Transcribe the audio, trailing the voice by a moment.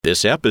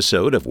This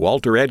episode of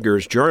Walter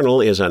Edgar's Journal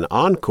is an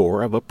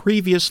encore of a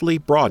previously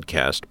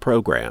broadcast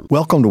program.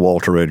 Welcome to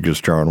Walter Edgar's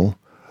Journal.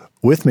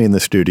 With me in the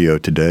studio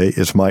today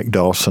is Mike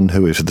Dawson,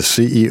 who is the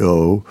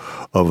CEO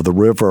of the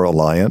River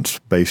Alliance,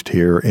 based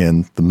here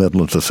in the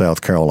Midlands of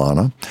South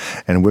Carolina.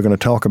 And we're going to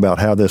talk about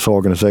how this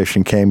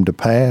organization came to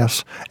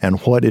pass and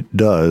what it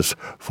does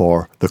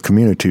for the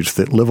communities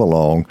that live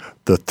along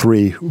the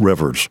three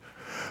rivers.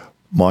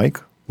 Mike,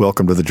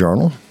 welcome to the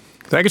Journal.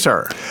 Thank you,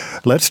 sir.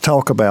 Let's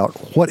talk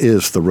about what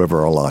is the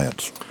River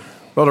Alliance.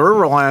 Well, the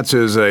River Alliance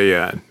is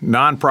a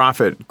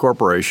nonprofit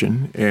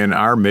corporation, and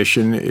our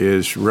mission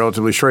is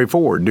relatively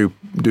straightforward: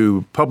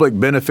 do public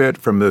benefit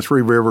from the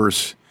three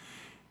rivers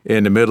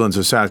in the Midlands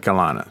of South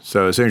Carolina.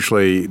 So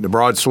essentially, the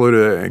Broad,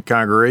 Saluda, and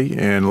Congaree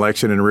in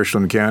Lexington and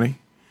Richland County.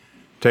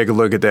 Take a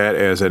look at that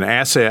as an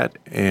asset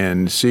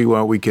and see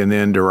what we can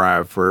then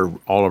derive for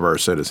all of our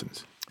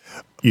citizens.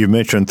 You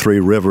mentioned three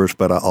rivers,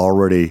 but I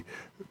already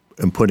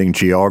am putting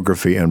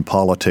geography and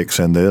politics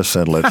in this.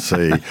 And let's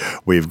see,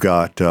 we've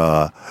got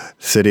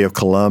City of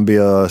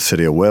Columbia,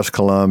 City of West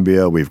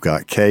Columbia, we've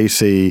got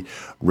Casey,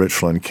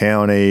 Richland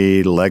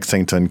County,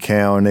 Lexington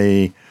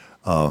County.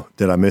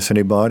 Did I miss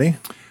anybody?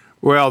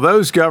 Well,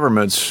 those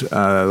governments,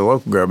 the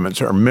local governments,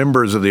 are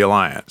members of the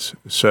Alliance.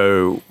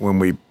 So when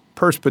we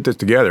first put this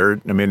together,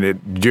 I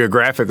mean,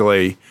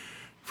 geographically,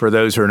 for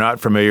those who are not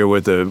familiar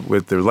with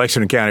the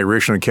Lexington County,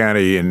 Richland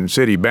County, and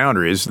city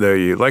boundaries,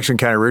 the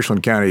Lexington County,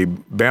 Richland County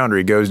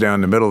boundary goes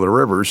down the middle of the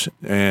rivers,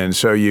 and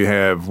so you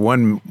have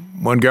one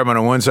government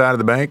on one side of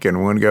the bank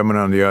and one government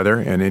on the other,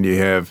 and then you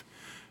have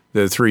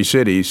the three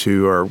cities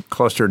who are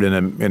clustered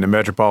in the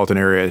metropolitan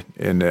area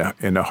in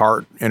the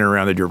heart and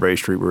around the Gervais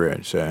Street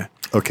Bridge. So.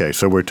 Okay,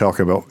 so we're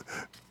talking about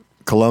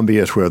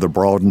Columbia is where the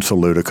Broad and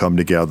Saluda come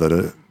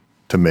together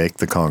to make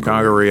the Congaree.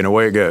 Congaree, and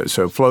away it goes.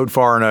 So float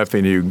far enough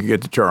and you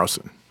get to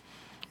Charleston.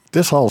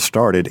 This all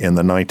started in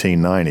the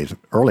 1990s,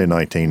 early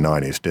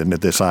 1990s, didn't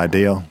it, this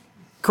idea?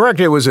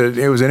 Correct. It was an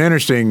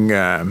interesting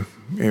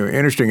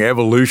interesting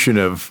evolution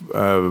of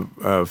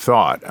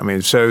thought. I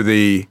mean, so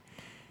the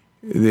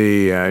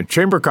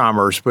Chamber of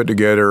Commerce put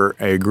together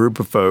a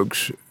group of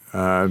folks,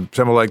 some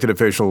elected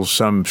officials,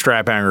 some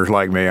strap hangers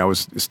like me. I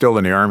was still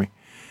in the Army.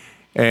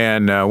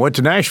 And went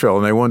to Nashville,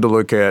 and they wanted to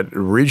look at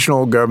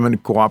regional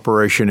government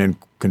cooperation and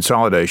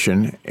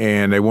consolidation,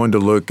 and they wanted to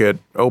look at,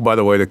 oh, by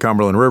the way, the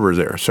Cumberland River is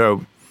there.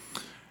 So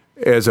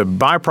as a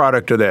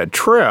byproduct of that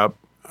trip,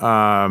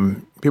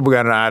 people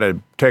got an eye to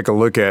take a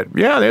look at,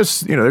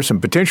 there's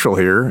some potential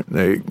here.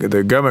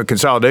 The government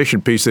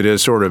consolidation piece that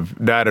is sort of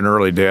died an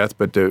early death,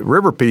 but the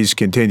river piece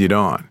continued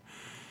on.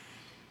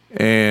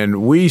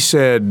 And we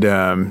said,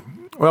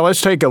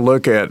 let's take a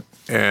look at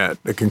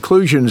the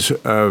conclusions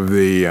of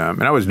the,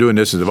 and I was doing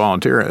this as a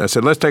volunteer. I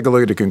said, let's take a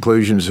look at the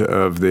conclusions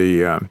of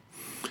the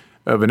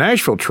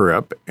Nashville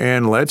trip,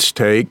 and let's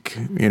take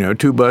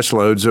 2 bus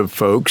loads of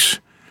folks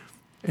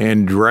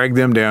and drag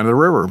them down to the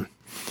river.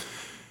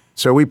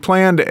 So we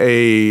planned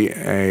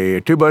a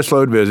 2 bus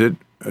load visit.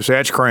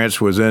 Satch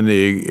Krantz was in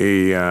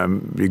the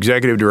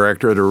executive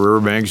director of the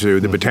Riverbank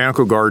Zoo. The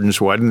Botanical Gardens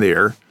wasn't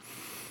there.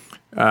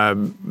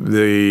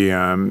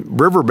 The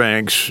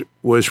Riverbanks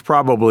was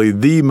probably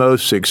the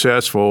most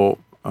successful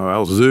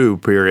zoo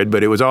period,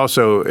 but it was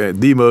also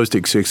the most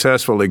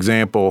successful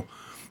example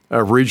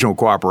of regional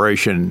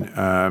cooperation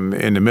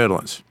in the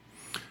Midlands.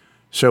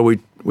 So we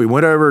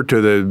went over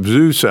to the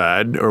zoo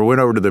side, or went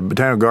over to the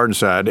Botanical Garden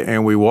side,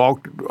 and we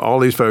walked all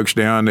these folks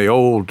down the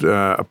old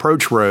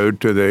approach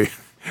road to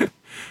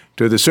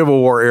the Civil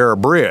War era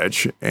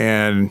bridge,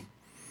 and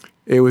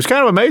it was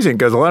kind of amazing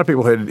because a lot of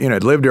people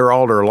had lived there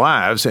all their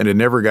lives and had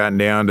never gotten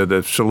down to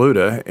the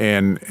Saluda,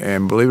 and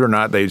believe it or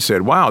not, they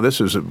said, "Wow,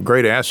 this is a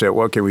great asset.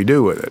 What can we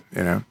do with it?"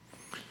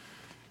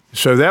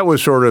 So that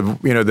was sort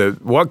of the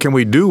 "what can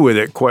we do with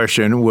it"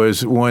 question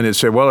was one that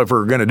said, "Well, if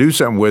we're going to do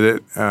something with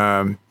it,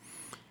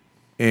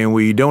 and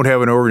we don't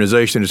have an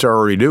organization that's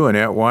already doing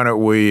it, why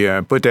don't we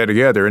put that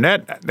together?" And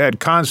that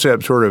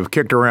concept sort of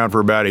kicked around for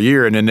about a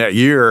year, and in that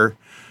year,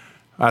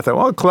 I thought,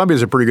 well,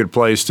 Columbia's a pretty good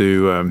place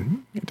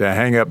to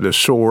hang up the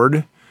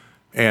sword,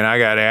 and I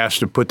got asked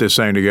to put this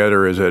thing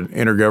together as an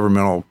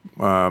intergovernmental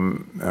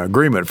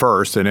agreement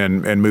first,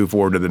 and then move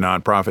forward to the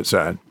nonprofit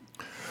side.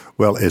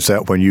 Well, is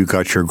that when you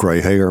got your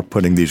gray hair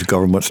putting these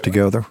governments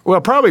together?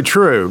 Well, probably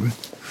true.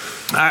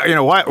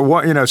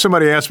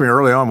 Somebody asked me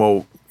early on,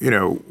 well,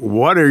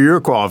 what are your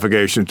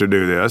qualifications to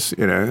do this?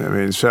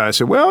 So I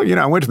said, well,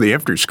 I went to the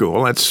infantry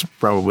school. That's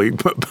probably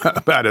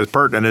about as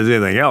pertinent as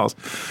anything else.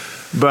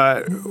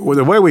 But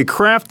the way we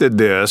crafted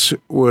this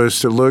was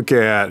to look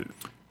at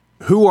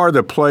who are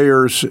the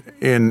players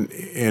and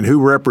who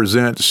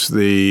represents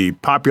the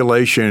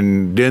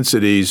population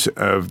densities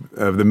of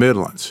the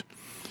Midlands.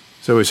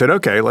 So we said,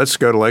 okay, let's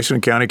go to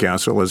Lexington County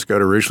Council. Let's go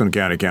to Richland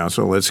County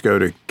Council. Let's go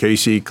to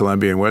Casey,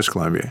 Columbia, and West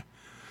Columbia.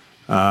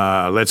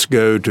 Let's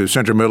go to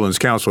Central Midlands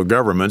Council of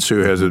Governments, who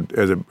has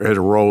a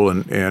role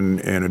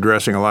in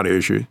addressing a lot of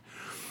issues.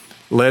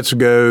 Let's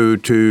go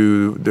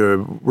to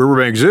the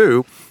Riverbank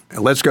Zoo,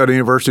 let's go to the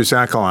University of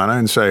South Carolina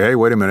and say, hey,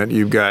 wait a minute,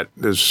 you've got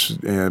this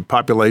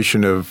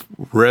population of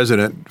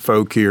resident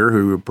folk here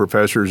who are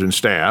professors and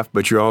staff,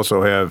 but you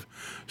also have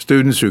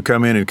students who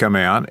come in and come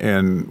out,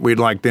 and we'd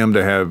like them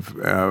to have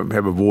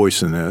a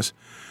voice in this.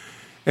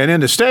 And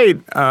in the state,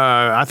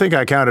 I think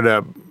I counted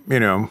up,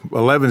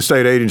 11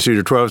 state agencies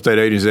or 12 state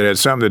agencies that had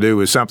something to do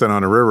with something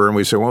on the river. And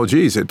we said, well,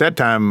 geez, at that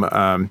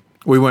time,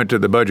 we went to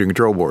the Budget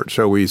Control Board.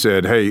 So we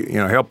said, hey,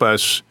 help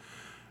us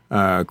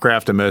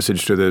craft a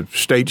message to the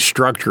state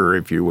structure,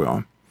 if you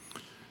will.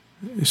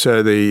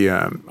 So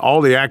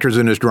all the actors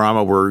in this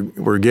drama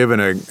were given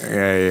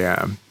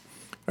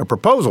a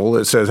proposal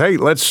that says, hey,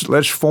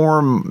 let's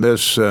form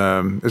this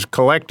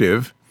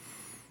collective,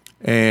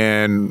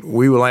 and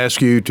we will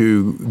ask you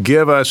to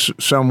give us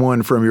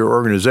someone from your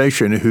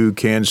organization who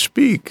can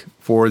speak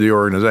for the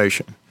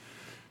organization.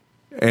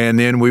 And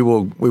then we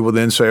will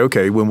then say,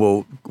 okay, when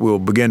we'll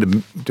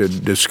begin to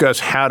discuss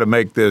how to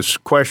make this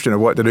question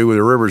of what to do with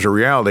the rivers a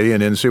reality,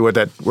 and then see where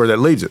that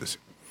leads us.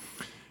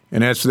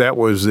 And that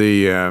was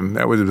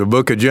the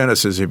book of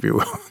Genesis, if you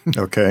will.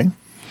 Okay.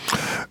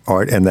 All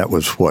right, and that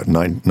was what,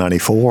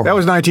 94? That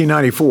was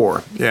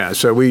 1994. Yeah.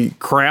 So we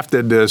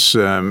crafted this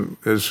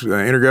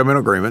intergovernmental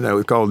agreement that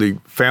was called the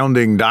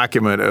founding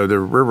document of the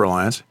River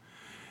Alliance,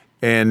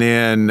 and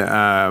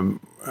then.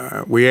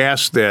 We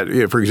asked that,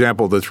 for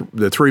example,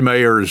 the three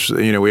mayors.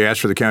 We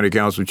asked for the county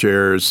council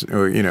chairs,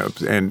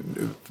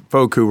 and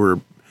folk who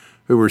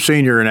were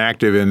senior and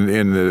active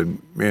in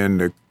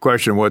the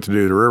question of what to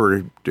do to the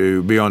river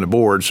to be on the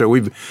board. So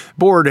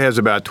board has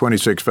about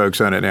 26 folks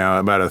on it now.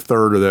 About a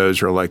third of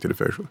those are elected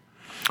officials.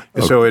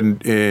 Okay. So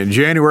in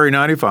January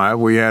 '95,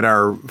 we had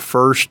our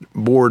first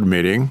board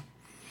meeting.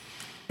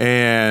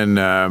 And,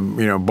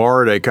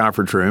 borrowed a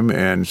conference room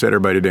and set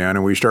everybody down,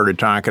 and we started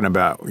talking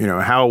about,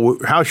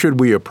 how should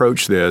we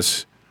approach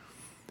this?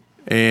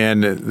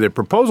 And the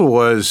proposal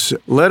was,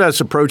 let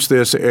us approach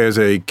this as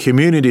a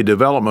community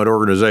development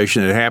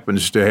organization that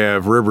happens to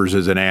have rivers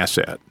as an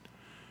asset.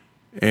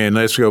 And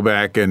let's go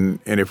back, and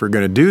if we're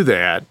going to do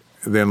that,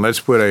 then let's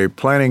put a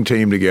planning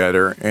team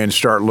together and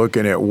start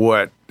looking at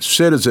what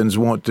citizens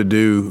want to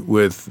do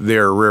with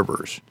their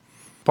rivers.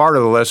 Part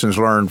of the lessons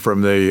learned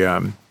from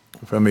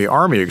the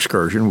Army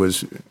excursion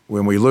was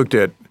when we looked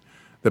at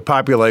the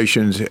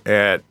populations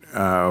at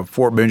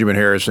Fort Benjamin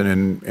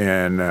Harrison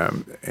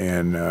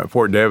and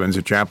Fort Devens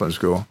at Chaplain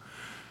School.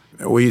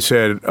 We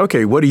said,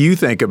 okay, what do you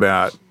think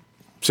about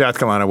South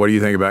Carolina? What do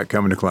you think about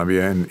coming to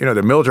Columbia? And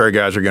the military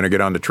guys are going to get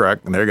on the truck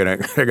and they're going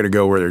to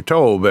go where they're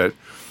told, but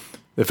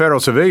the federal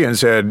civilians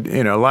had,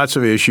 lots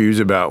of issues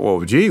about, well,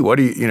 gee, what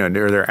do you, are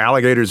there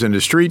alligators in the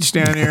streets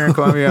down here in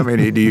Columbia? I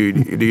mean, do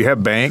you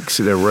have banks?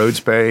 Are there roads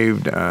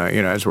paved?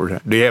 That sort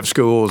of thing. Do you have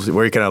schools?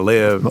 Where can I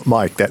live?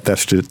 Mike,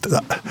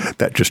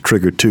 that just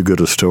triggered too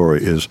good a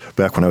story. Is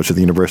back when I was at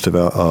the University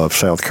of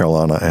South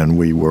Carolina and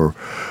we were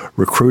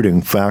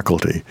recruiting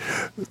faculty,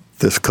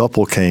 this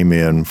couple came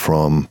in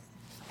from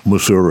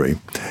Missouri,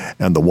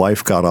 and the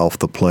wife got off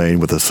the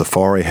plane with a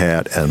safari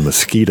hat and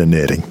mosquito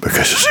netting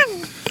because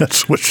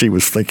that's what she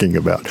was thinking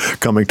about,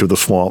 coming to the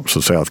swamps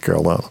of South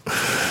Carolina.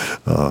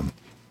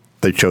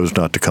 They chose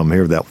not to come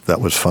here.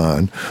 That was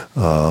fine.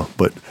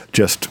 But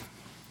just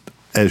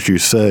as you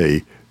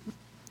say,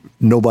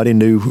 nobody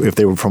knew if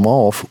they were from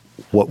off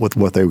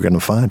what they were going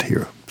to find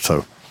here.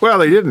 So. Well,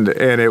 they didn't,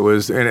 and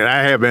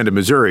I have been to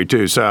Missouri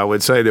too, so I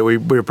would say that we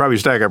were probably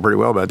stacked up pretty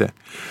well about that.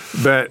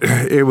 But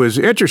it was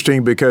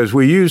interesting because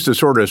we used the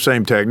sort of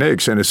same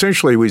techniques, and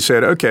essentially we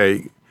said,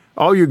 okay,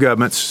 all you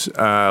governments,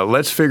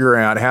 let's figure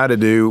out how to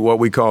do what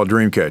we call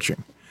dream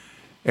catching.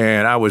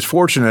 And I was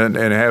fortunate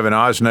in having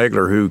Oz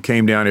Nagler, who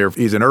came down here.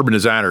 He's an urban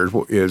designer,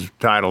 is his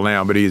title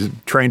now, but he's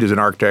trained as an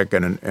architect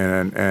and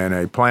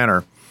a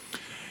planner.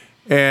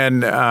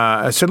 And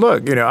I said,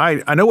 look,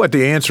 I know what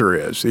the answer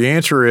is. The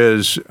answer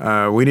is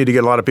we need to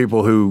get a lot of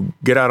people who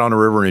get out on the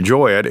river and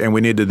enjoy it, and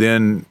we need to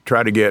then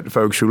try to get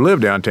folks who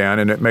live downtown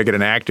and make it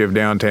an active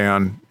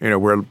downtown,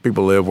 where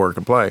people live, work,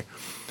 and play.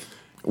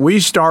 We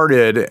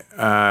started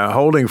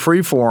holding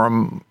free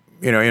forum,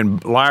 in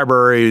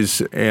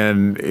libraries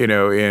and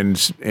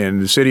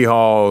in city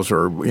halls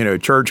or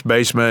church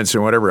basements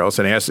and whatever else,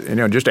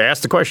 and just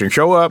ask the question.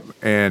 Show up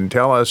and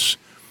tell us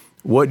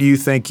what do you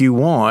think you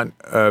want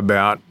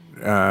about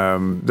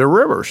the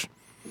rivers.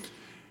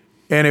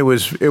 And it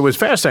was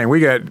fascinating. We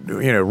got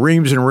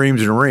reams and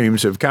reams and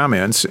reams of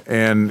comments,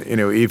 and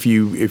if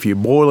you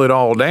boil it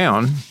all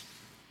down,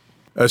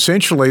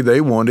 essentially they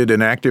wanted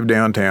an active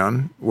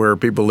downtown where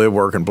people live,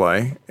 work, and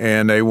play,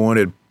 and they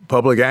wanted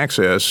public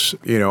access,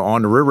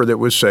 on the river that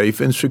was safe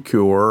and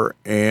secure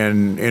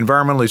and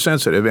environmentally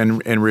sensitive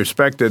and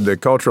respected the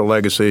cultural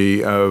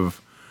legacy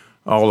of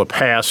all the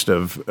past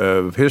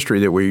of history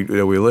that we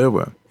live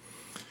with.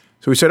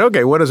 So we said,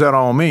 okay, what does that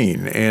all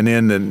mean? And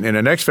then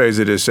the next phase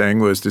of this thing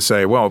was to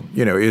say, well,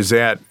 is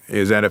that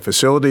a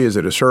facility? Is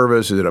it a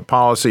service? Is it a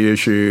policy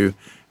issue?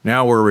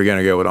 Now where are we going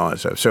to go with all that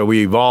stuff? So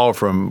we evolved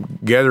from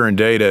gathering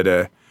data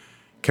to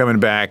coming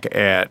back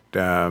at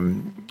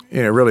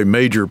really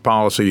major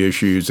policy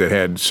issues that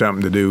had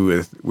something to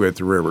do with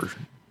the rivers.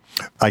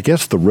 I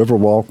guess the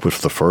Riverwalk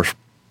was the first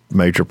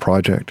major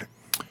project.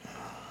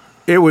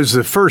 It was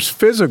the first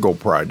physical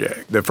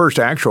project. The first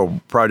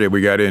actual project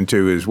we got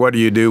into is what do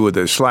you do with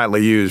a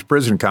slightly used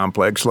prison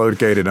complex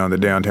located on the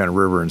downtown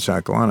river in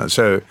South Carolina.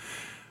 So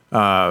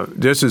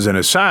just as an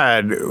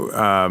aside,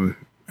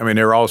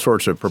 there are all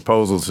sorts of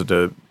proposals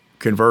to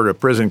convert a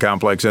prison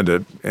complex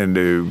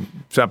into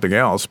something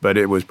else, but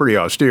it was pretty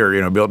austere,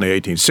 built in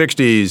the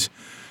 1860s.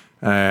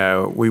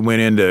 We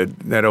went into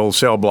that old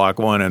cell block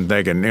one and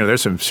thinking,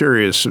 there's some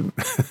serious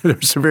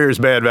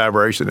bad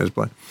vibration in this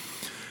place.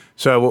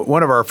 So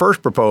one of our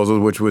first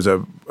proposals, which was a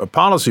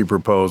policy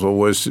proposal,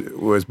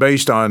 was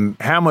based on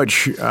how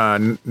much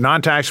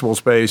non-taxable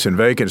space and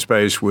vacant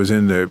space was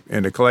in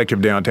the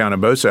collective downtown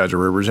on both sides of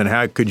rivers, and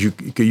how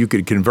you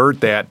could convert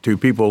that to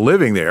people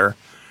living there,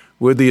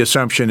 with the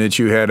assumption that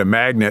you had a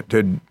magnet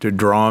to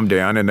draw them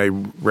down, and they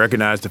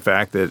recognized the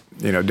fact that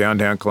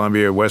downtown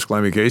Columbia, West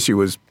Columbia, Casey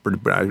was a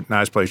pretty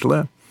nice place to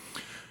live.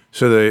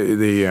 So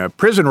the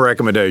prison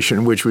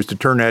recommendation, which was to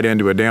turn that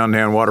into a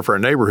downtown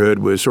waterfront neighborhood,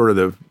 was sort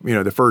of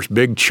the first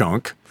big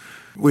chunk.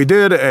 We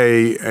did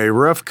a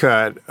rough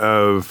cut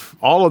of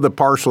all of the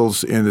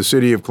parcels in the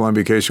city of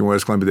Columbia, Casey, and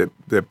West Columbia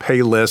that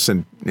pay less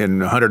than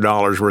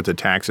 $100 worth of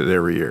taxes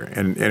every year,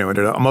 and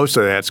most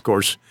of that's, of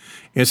course,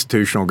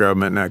 institutional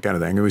government and that kind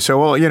of thing. And we said,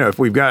 well,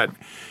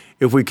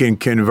 if we can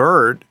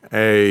convert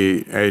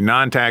a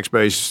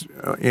non-tax-based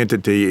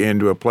entity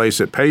into a place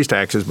that pays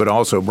taxes but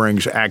also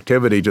brings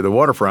activity to the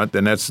waterfront,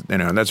 then that's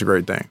a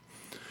great thing.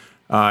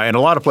 And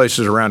a lot of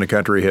places around the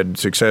country had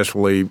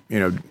successfully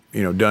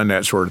done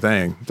that sort of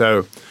thing.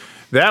 So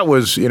that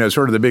was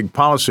sort of the big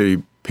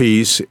policy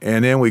piece,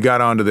 and then we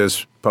got onto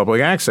this public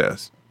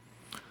access.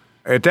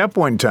 At that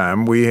point in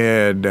time, we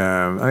had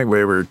there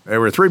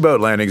were 3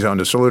 boat landings on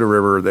the Saluda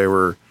River.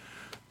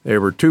 There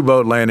were 2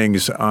 boat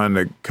landings on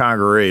the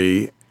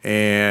Congaree,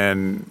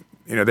 and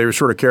they were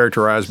sort of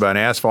characterized by an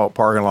asphalt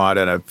parking lot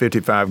and a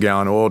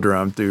 55-gallon oil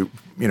drum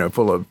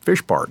full of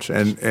fish parts.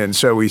 And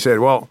so we said,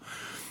 well,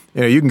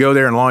 you can go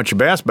there and launch a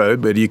bass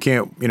boat, but you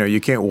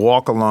can't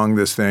walk along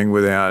this thing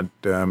without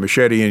a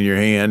machete in your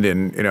hand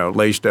and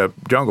laced up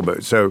jungle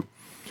boots. So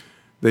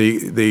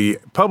the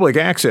public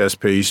access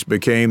piece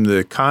became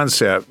the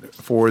concept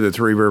for the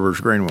Three Rivers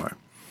Greenway.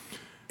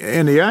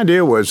 And the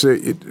idea was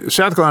that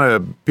South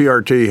Carolina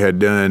PRT had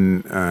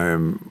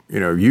done,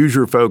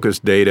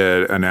 user-focused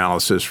data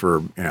analysis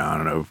for,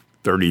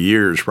 30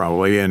 years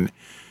probably. And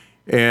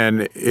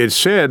it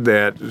said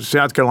that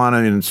South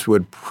Carolinians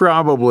would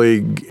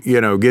probably,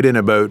 get in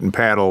a boat and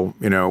paddle,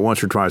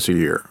 once or twice a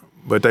year.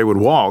 But they would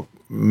walk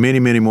many,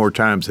 many more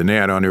times than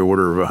that, on the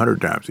order of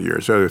 100 times a year.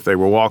 So if they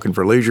were walking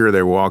for leisure,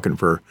 they were walking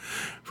for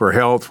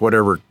health,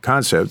 whatever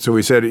concept. So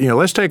we said,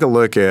 let's take a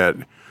look at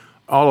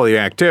all of the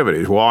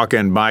activities,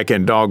 walking,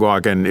 biking, dog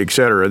walking, et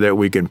cetera, that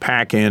we can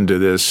pack into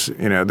this,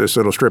 this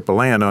little strip of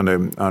land on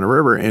the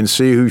river and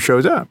see who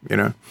shows up,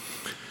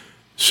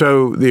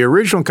 So the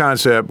original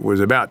concept was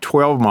about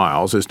 12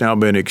 miles. It's now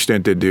been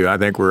extended to, I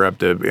think we're up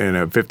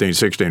to 15,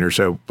 16 or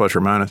so, plus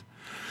or minus.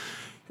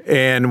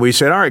 And we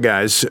said, all right,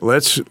 guys,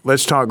 let's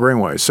talk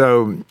Greenway.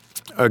 So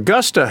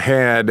Augusta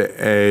had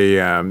they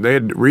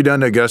had redone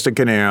the Augusta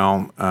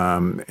Canal,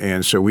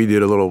 and so we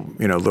did a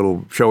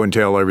little show and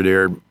tell over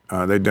there.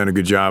 They'd done a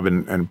good job,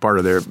 and part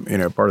of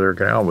their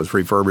canal was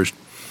refurbished.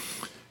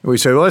 And we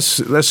said, well,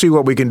 let's see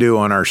what we can do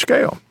on our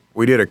scale.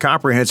 We did a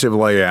comprehensive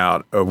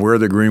layout of where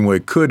the Greenway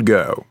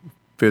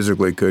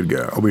physically could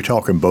go. Are we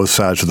talking both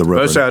sides of the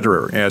river? Both sides of the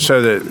river, yeah.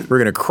 So that we're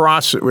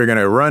going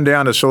to run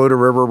down the Saluda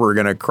River, we're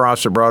going to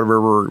cross the Broad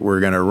River, we're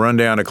going to run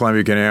down the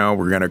Columbia Canal,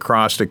 we're going to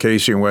cross to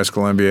Casey and West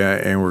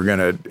Columbia, and we're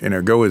going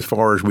to go as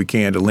far as we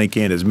can to link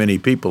in as many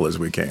people as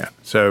we can.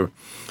 So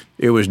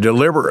it was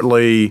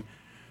deliberately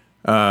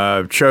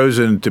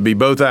chosen to be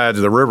both sides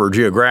of the river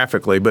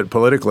geographically, but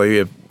politically,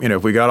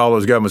 if we got all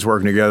those governments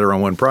working together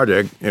on one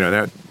project,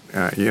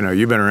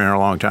 you've been around a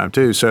long time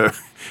too, so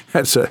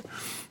that's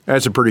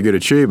a pretty good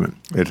achievement.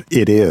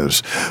 It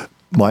is.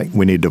 Mike,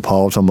 we need to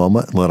pause a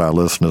moment and let our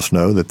listeners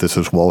know that this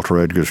is Walter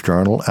Edgar's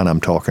Journal, and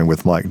I'm talking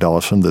with Mike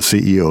Dawson, the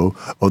CEO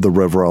of the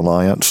River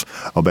Alliance,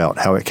 about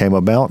how it came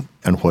about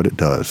and what it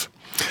does.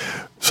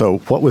 So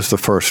what was the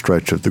first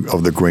stretch of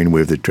the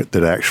Greenway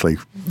that actually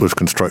was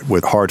constructed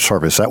with hard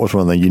surface? That was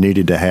when you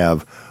needed to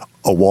have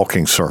a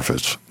walking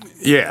surface.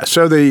 Yeah.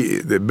 So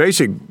the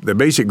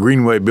basic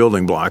Greenway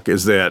building block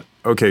is that,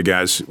 okay,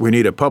 guys, we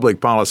need a public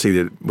policy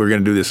that we're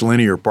going to do this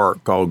linear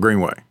park called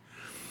Greenway.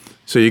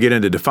 So you get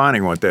into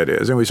defining what that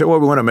is. And we said, well,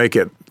 we want to make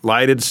it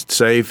lighted,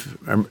 safe,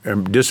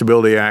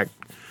 Disability Act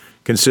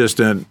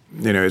consistent.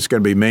 It's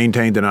going to be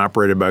maintained and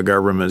operated by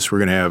governments. We're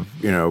going to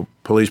have,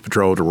 police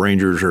patrols or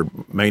rangers or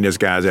maintenance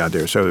guys out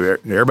there. So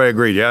everybody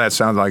agreed, yeah, that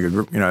sounds like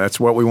that's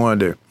what we want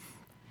to do.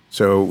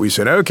 So we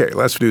said, okay,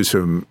 let's do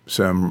some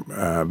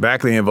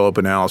back of the envelope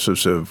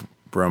analysis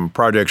from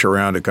projects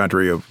around the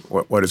country of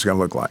what it's going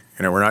to look like.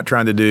 We're not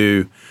trying to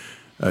do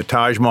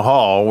Taj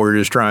Mahal. We're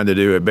just trying to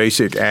do a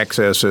basic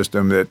access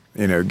system that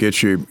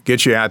gets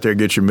you out there,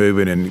 gets you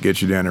moving, and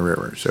gets you down the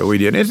river. So we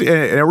did.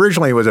 And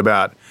originally it was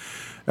about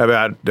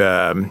about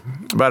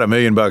 $1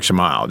 million a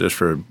mile, just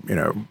for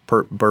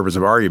purpose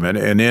of argument.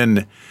 And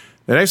then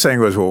the next thing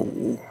was, well,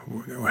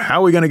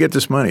 how are we going to get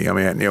this money? I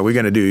mean, we're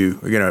going to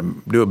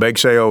do a bake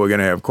sale. We're going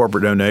to have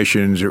corporate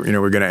donations.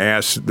 We're going to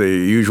ask the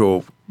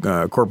usual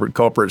corporate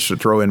culprits to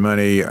throw in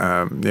money. What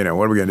are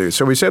we going to do?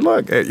 So we said,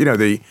 look,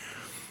 the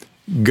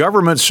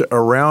governments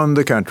around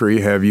the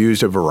country have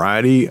used a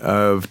variety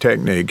of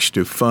techniques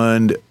to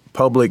fund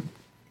public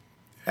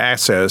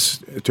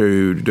access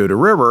to the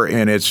river,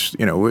 and it's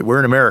we're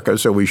in America,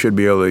 so we should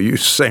be able to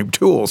use the same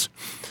tools.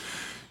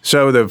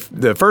 So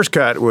the first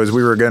cut was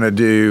we were going to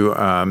do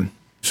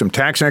some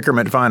tax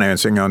increment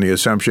financing on the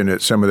assumption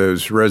that some of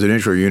those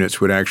residential units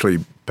would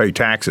actually pay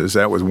taxes.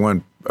 That was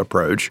one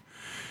approach.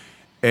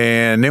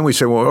 And then we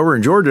said, well, over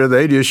in Georgia,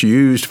 they just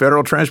used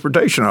federal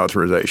transportation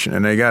authorization,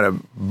 and they got a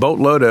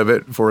boatload of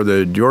it for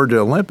the Georgia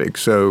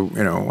Olympics. So,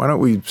 why don't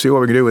we see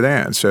what we can do with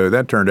that? So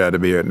that turned out to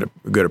be a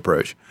good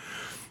approach.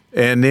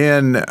 And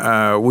then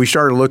we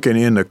started looking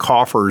in the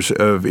coffers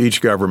of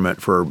each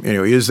government for,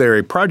 is there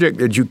a project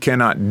that you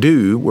cannot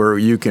do where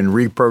you can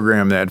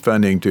reprogram that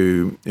funding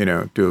to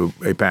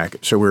a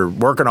package? So we're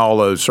working all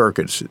those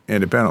circuits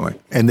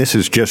independently. And this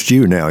is just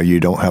you now. You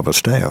don't have a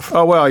staff.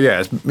 Oh, well,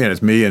 yeah.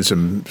 It's me and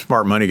some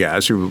smart money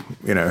guys who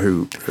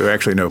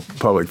actually know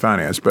public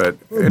finance. But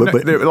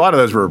a lot of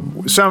those were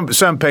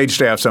some paid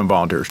staff, some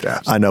volunteer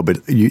staff. I know,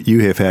 but you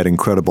have had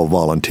incredible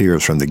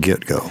volunteers from the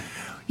get-go.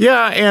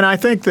 Yeah, and I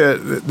think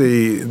that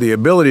the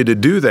ability to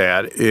do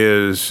that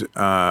is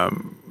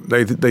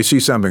they see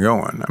something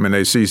going. I mean,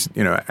 they see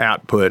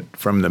output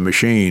from the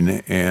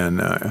machine,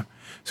 and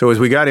so as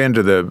we got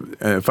into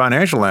the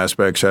financial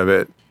aspects of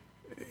it,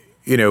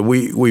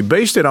 we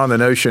based it on the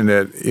notion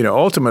that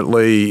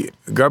ultimately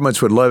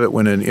governments would love it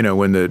when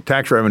the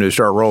tax revenues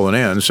start rolling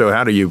in. So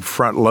how do you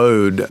front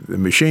load the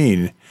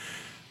machine?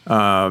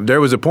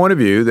 There was a point of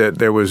view that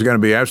there was going to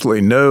be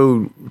absolutely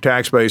no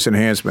tax base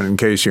enhancement in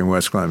Casey and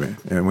West Columbia,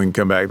 and we can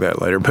come back to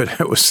that later. But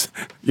it was,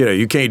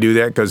 you can't do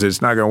that because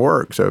it's not going to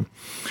work. So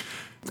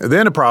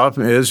then the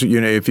problem is,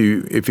 if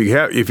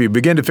you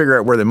begin to figure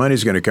out where the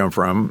money's going to come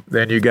from,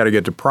 then you got to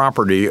get the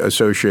property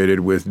associated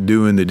with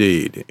doing the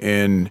deed,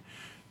 and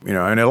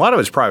and a lot of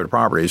it's private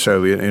property.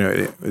 So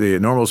the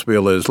normal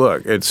spiel is,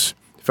 look, it's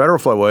federal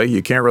flowway.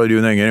 You can't really do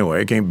anything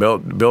anyway. You can't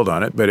build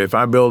on it. But if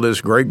I build this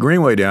great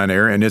greenway down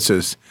there and it's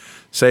a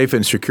safe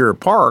and secure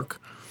park,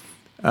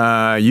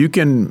 you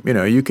can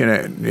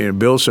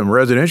build some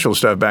residential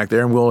stuff back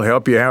there, and we'll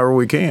help you however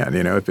we can.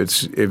 If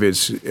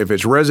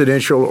it's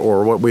residential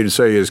or what we'd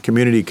say is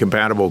community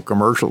compatible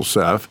commercial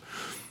stuff,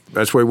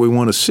 that's what we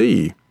want to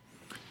see.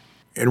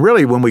 And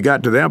really, when we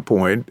got to that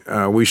point,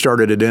 we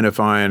started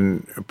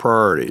identifying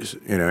priorities,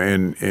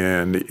 and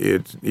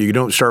you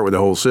don't start with the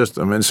whole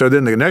system. And so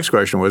then the next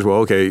question was, well,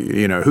 okay,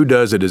 who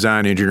does the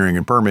design, engineering,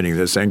 and permitting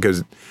this thing?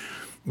 Because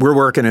we're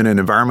working in an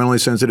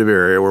environmentally sensitive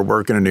area. We're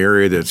working in an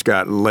area that's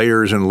got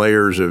layers and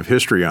layers of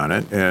history on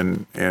it,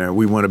 and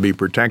we want to be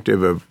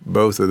protective of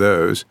both of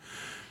those.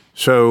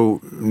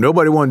 So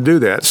nobody wanted to do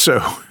that.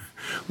 So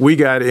we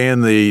got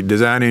in the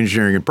design,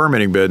 engineering, and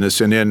permitting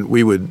business, and then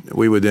we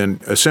would then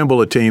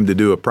assemble a team to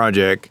do a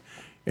project,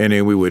 and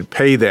then we would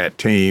pay that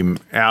team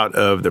out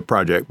of the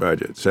project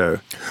budget. So,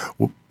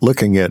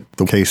 looking at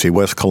the Casey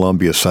West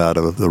Columbia side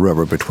of the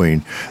river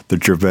between the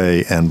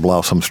Gervais and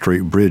Blossom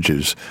Street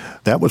bridges,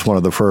 that was one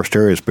of the first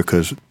areas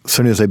because as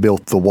soon as they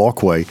built the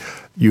walkway,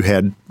 you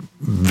had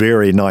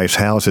very nice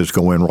houses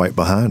go in right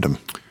behind them.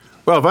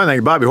 Well, if I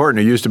think Bobby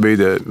Horton, who used to be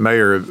the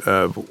mayor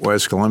of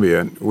West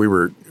Columbia, we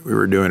were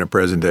doing a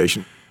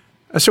presentation.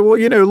 I said, well,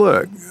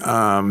 look,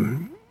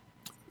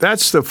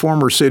 that's the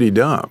former city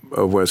dump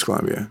of West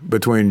Columbia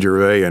between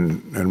Gervais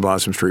and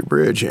Blossom Street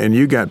Bridge. And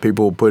you got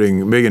people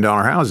putting $1 million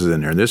houses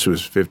in there. And this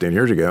was 15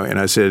 years ago. And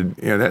I said,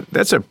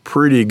 that's a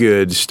pretty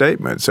good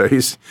statement. So he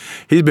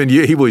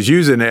was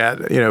using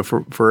that,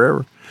 for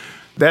forever.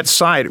 That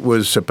site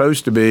was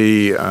supposed to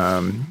be,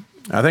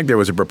 I think there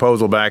was a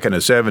proposal back in the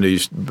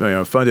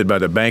 70s, funded by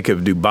the Bank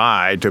of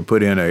Dubai to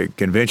put in a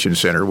convention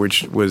center,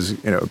 which was,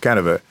 kind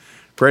of a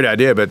great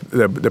idea. But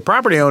the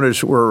property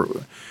owners were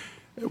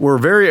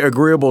very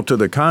agreeable to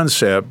the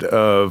concept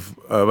of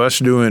us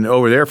doing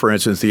over there, for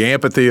instance, the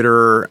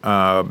amphitheater.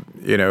 I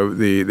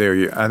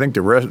think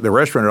the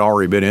restaurant had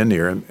already been in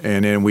there,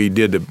 and then we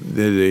did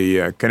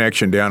the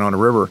connection down on the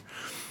river,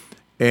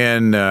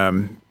 and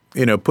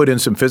put in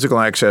some physical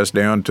access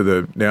down to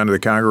the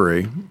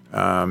Congaree.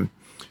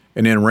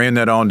 And then ran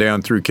that on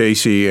down through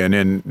Casey and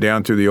then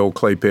down through the old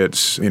clay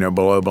pits,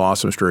 below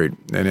Blossom Street,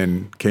 and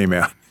then came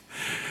out.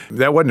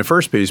 That wasn't the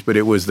first piece, but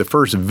it was the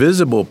first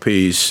visible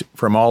piece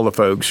from all the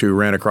folks who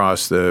ran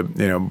across the,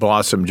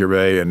 Blossom,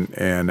 Gervais, and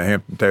the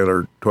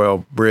Hampton-Taylor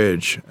 12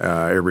 bridge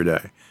every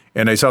day.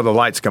 And they saw the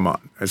lights come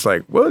on. It's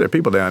like, whoa, there are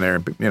people down there,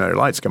 and, there are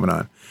lights coming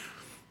on.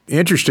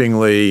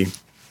 Interestingly,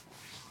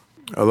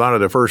 a lot of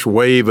the first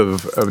wave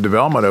of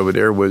development over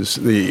there was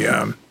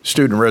the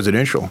student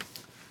residential.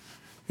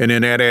 And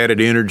then that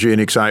added energy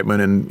and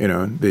excitement, and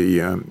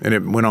and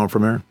it went on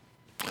from there.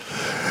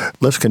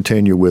 let's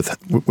continue with,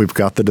 we've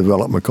got the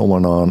development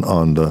going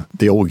on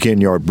the old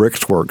Ginyard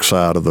Bricks Works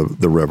side of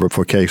the river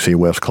for KC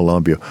West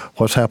Columbia.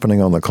 What's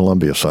happening on the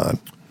Columbia side?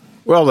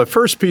 Well, the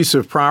first piece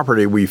of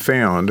property we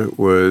found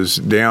was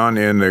down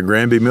in the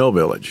Granby Mill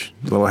Village,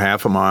 a little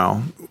half a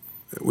mile.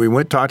 We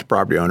went to talk to the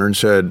property owner and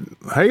said,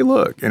 hey,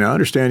 look, I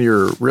understand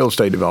you're a real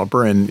estate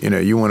developer and,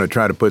 you want to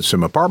try to put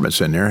some apartments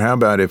in there. How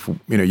about if,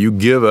 you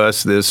give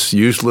us this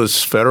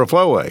useless federal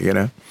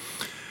flowway,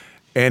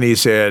 And he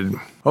said,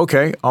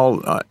 okay,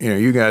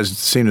 you guys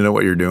seem to know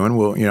what you're doing.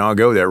 Well, I'll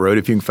go that road.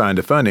 If you can find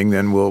the funding,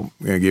 then we'll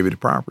give you the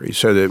property.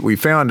 So that we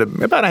found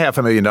about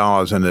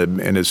 $500,000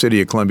 in the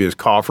city of Columbia's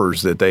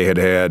coffers that they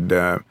had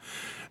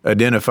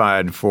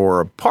identified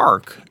for a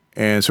park.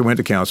 And so we went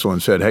to council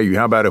and said, hey,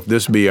 how about if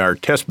this be our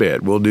test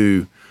bed? We'll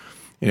do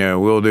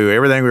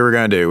everything we were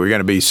going to do. We're going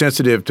to be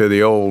sensitive to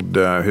the old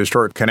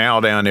historic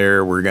canal down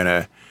there. We're going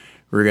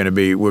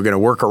to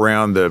work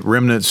around the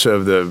remnants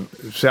of the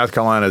South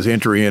Carolina's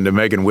entry into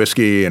making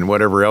whiskey and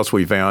whatever else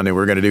we found, and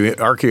we're going to do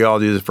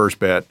archaeology as the first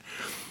bet.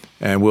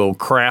 And we'll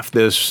craft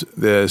this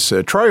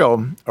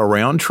trail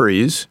around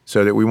trees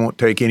so that we won't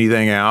take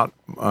anything out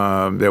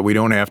that we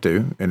don't have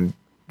to, and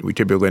we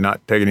typically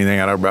not take anything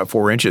out of about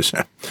 4 inches.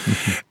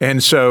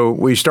 And so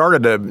we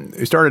started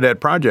that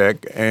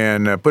project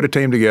and put a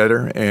team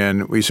together,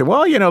 and we said,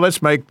 well,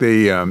 let's make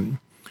the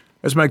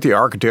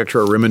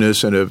architecture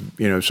reminiscent of,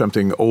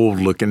 something old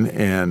looking.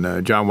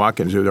 And John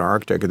Watkins, who was our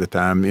architect at the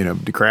time,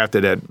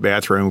 crafted that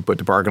bathroom, put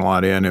the parking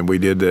lot in, and we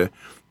did the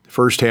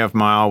first half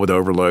mile with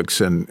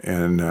overlooks and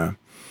then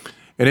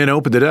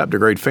opened it up to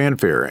great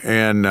fanfare.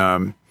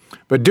 And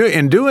but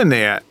in doing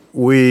that,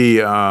 we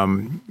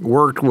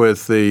worked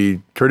with the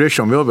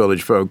traditional Mill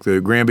Village folk, the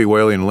Granby,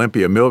 Whaley, and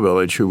Olympia Mill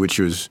Village, which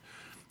was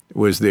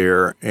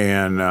there,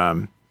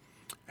 and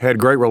had a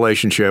great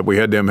relationship. We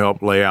had them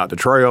help lay out the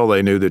trail.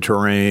 They knew the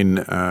terrain.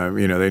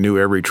 They knew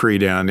every tree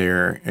down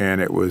there,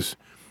 and it was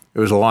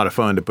a lot of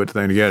fun to put the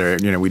thing together.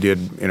 We did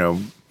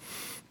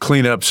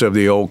cleanups of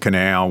the old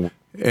canal,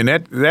 and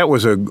that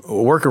was a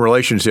working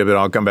relationship that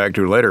I'll come back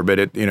to later.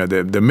 But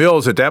the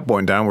mills at that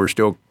point in time were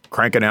still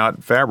cranking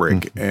out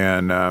fabric,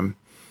 and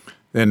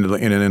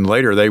then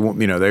later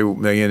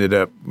they ended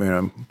up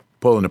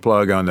pulling the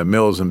plug on the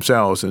mills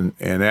themselves, and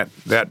that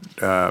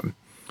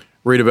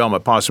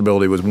redevelopment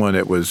possibility was one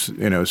that was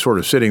sort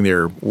of sitting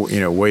there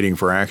waiting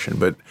for action.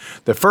 But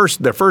the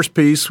first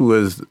piece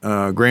was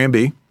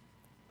Granby,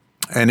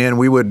 and then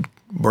we would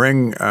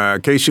bring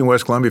KC and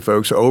West Columbia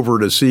folks over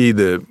to see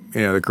the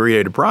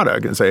created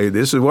product and say,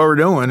 this is what we're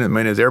doing. I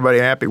mean, is everybody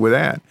happy with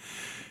that?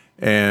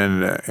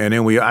 And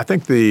then I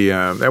think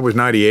that was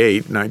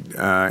 98,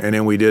 and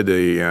then we did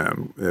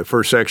the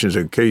first sections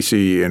of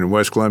KC and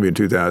West Columbia in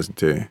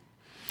 2002.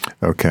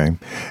 Okay.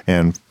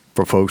 And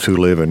for folks who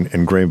live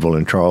in Greenville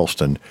and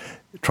Charleston,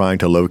 trying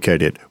to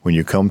locate it, when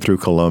you come through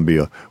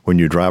Columbia, when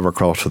you drive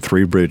across the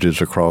 3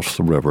 bridges across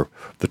the river,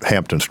 the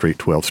Hampton Street,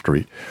 12th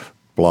Street,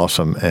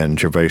 Blossom, and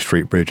Gervais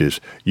Street bridges,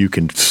 you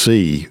can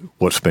see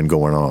what's been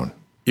going on.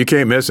 You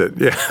can't miss it.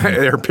 Yeah,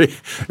 there are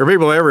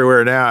people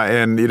everywhere now,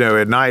 and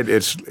at night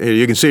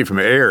you can see it from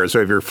the air. So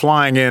if you're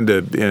flying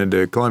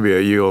into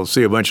Columbia, you'll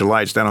see a bunch of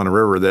lights down on the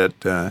river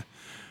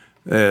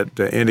that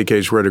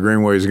indicates where the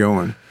Greenway is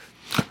going.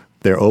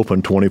 They're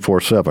open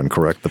 24/7,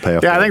 correct? The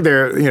pathway. Yeah, I think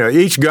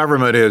each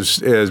government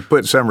has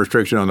put some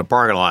restriction on the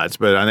parking lots,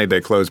 but I think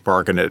they close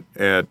parking at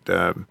 8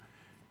 or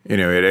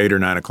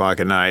 9 o'clock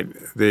at night.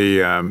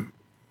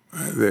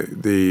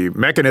 The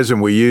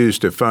mechanism we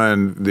used to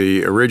fund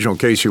the original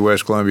KC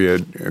West Columbia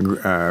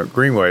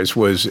Greenways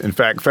was, in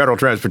fact, federal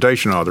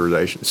transportation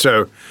authorization.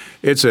 So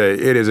it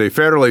is a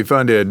federally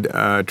funded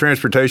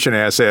transportation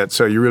asset,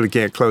 so you really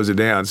can't close it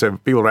down. So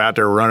people are out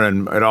there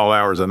running at all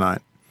hours of the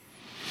night.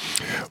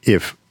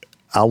 If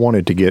I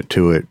wanted to get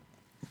to it,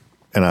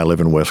 and I live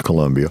in West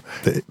Columbia,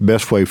 the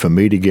best way for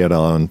me to get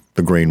on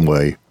the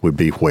Greenway would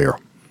be where?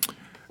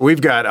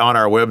 We've got on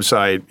our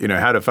website,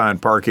 how to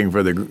find parking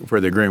for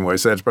the Greenway.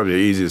 So that's probably the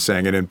easiest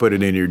thing, and then put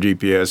it in your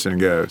GPS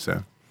and go.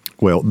 So,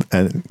 well,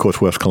 and of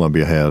course, West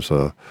Columbia has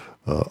a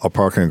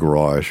parking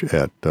garage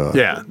at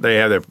they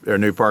have their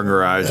new parking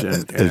garage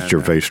at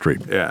Gervais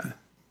Street.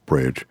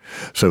 Bridge.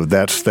 So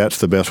that's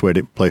the best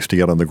place to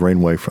get on the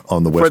Greenway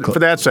on the west for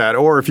that side.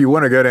 Or if you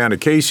want to go down to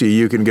Casey,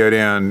 you can go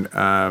down.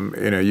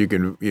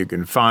 You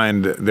can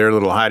find their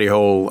little hidey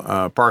hole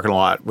parking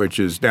lot, which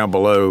is down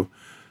below.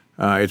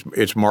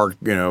 It's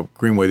marked,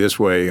 Greenway this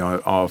way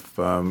off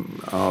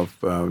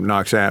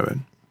Knox Avenue.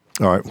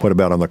 All right. What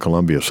about on the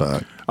Columbia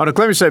side? On the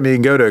Columbia side, you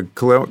can go to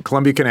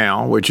Columbia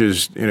Canal, which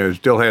is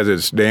still has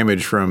its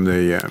damage from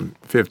the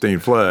 15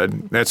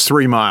 flood. That's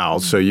 3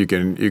 miles, so you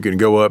can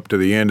go up to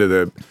the end of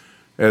the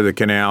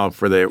canal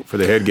for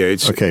the head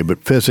gates. Okay,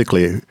 but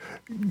physically,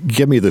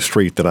 give me the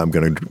street that I'm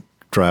going to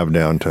drive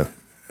down to.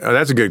 Oh,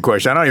 that's a good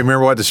question. I don't even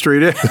remember what the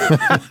street is.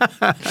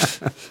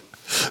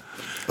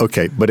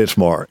 Okay, but it's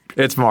marked.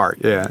 It's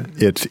marked, yeah.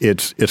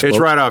 It's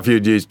right off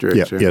UG Street.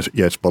 Yeah, yes,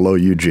 it's below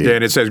UG. Yeah,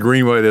 and it says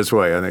Greenway this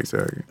way, I think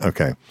so.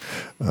 Okay.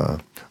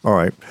 All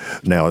right.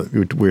 Now,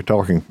 we're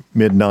talking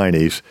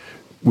mid-'90s.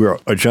 we're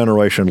a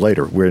generation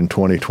later. We're in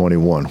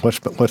 2021.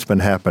 What's been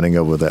happening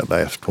over that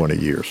last 20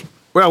 years?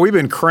 Well, we've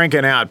been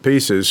cranking out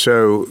pieces.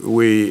 So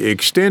we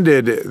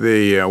extended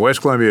the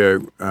West Columbia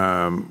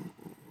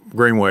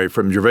Greenway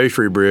from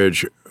Gervais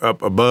Bridge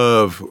up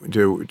above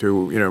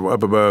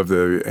up above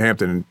the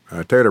Hampton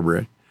Taylor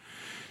Bridge.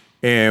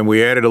 And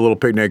we added a little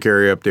picnic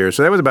area up there.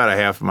 So that was about a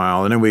half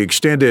mile. And then we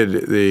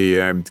extended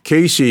the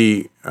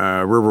Casey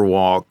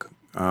Riverwalk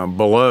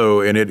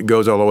below, and it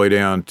goes all the way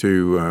down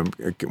to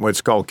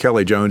what's called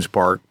Kelly Jones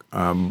Park,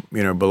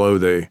 below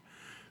the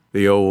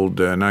old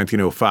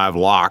 1905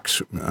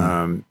 locks,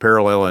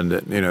 paralleling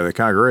the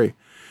Congaree.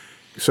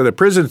 So the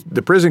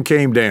prison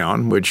came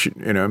down, which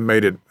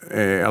made it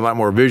a lot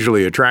more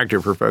visually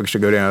attractive for folks to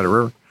go down the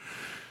river.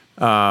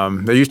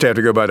 They used to have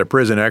to go by the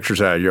prison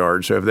exercise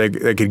yard, so if they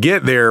could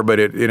get there, but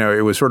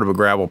it was sort of a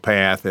gravel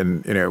path,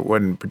 and it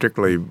wasn't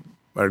particularly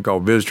what I'd call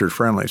visitor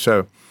friendly.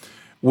 So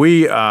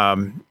we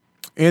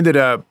ended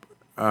up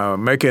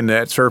making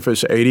that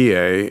surface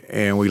ADA,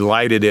 and we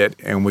lighted it,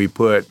 and we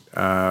put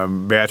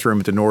bathroom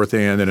at the north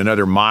end and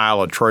another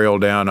mile of trail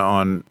down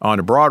on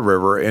the Broad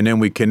River, and then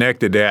we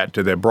connected that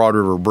to the Broad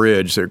River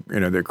Bridge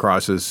that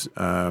crosses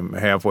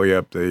halfway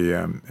up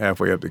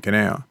the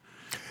canal.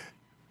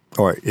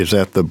 All right, is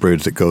that the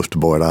bridge that goes to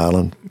Boyd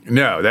Island?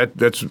 No,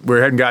 that's we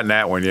hadn't gotten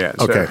that one yet.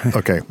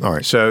 Okay, all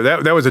right. So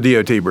that was a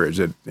DOT bridge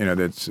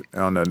that's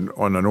on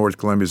the North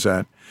Columbia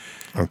side.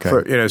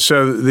 Okay.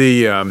 So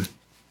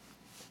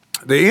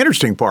the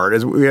interesting part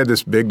is we had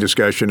this big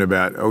discussion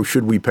about,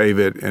 should we pave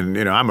it? And,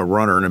 I'm a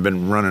runner and I've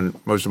been running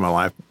most of my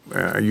life.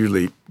 I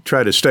usually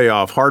try to stay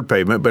off hard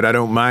pavement, but I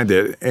don't mind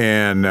it.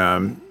 And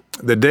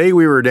the day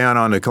we were down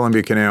on the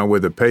Columbia Canal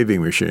with a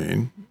paving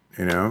machine,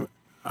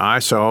 I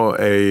saw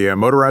a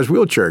motorized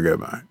wheelchair go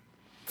by.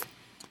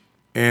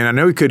 And I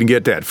know he couldn't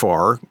get that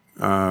far.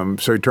 So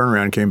he turned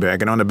around and came back.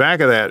 And on the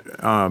back of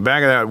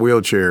that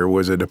wheelchair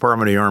was a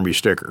Department of the Army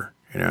sticker.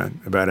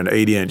 About an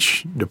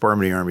 8-inch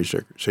Department of the Army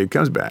sticker. So he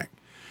comes back,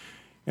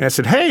 and I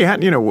said, "Hey,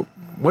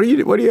 what are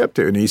you up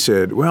to?" And he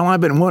said, "Well, I've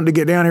been wanting to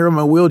get down here in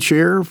my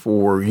wheelchair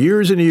for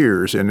years and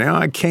years, and now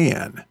I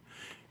can."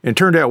 And it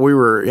turned out we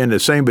were in the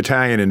same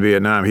battalion in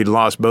Vietnam. He'd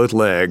lost both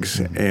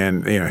legs,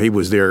 and he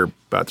was there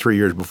about 3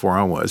 years before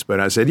I was. But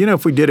I said,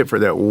 if we did it for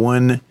that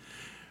one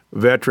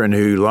veteran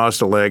who lost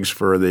the legs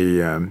for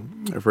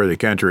the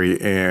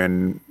country,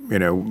 and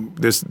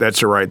that's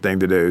the right thing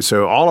to do.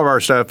 So all of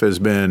our stuff has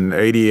been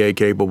ADA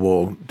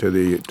capable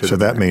So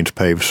that means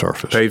paved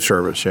surface. Paved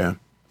surface, yeah.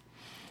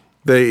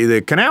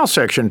 The canal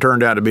section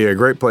turned out to be a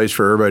great place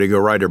for everybody to go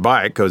ride their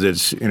bike because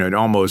it's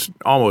almost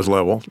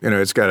level.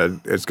 It's got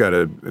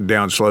a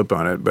down slope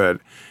on it, but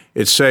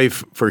it's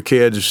safe for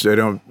kids. They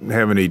don't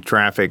have any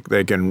traffic.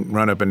 They can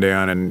run up and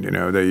down, and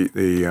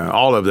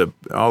all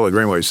the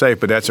greenway is safe.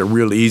 But that's a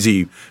real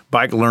easy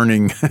bike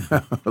learning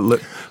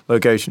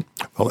location.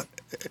 Well,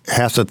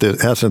 hasn't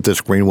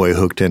this greenway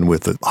hooked in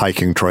with the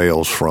hiking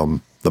trails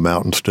from the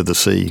mountains to the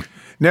sea?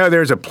 No,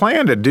 there's a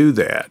plan to do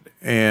that,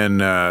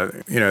 and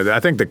I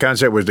think the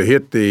concept was to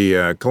hit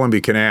the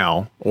Columbia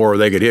Canal, or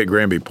they could hit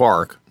Granby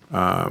Park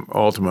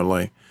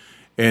ultimately,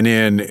 and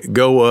then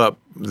go up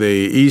the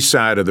east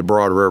side of the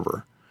Broad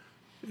River.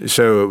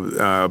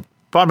 So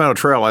Palmetto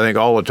Trail, I think,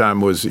 all the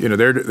time was,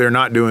 they're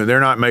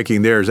not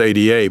making theirs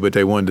ADA, but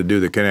they wanted to do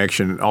the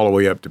connection all the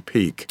way up to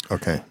Peak.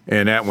 Okay.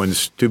 And that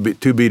one's to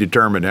be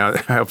determined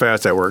how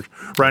fast that works.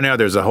 Right now,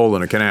 there's a hole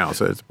in the canal,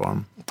 so it's a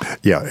problem.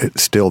 Yeah,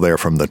 it's still there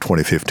from the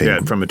 2015. Yeah,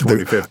 from the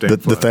 2015 the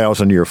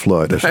 1,000-year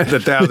flood. The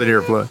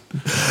 1,000-year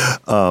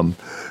flood.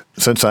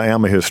 Since I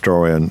am a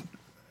historian,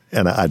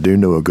 and I do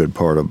know a good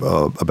part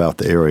about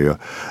the area,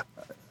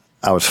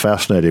 I was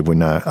fascinated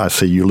when I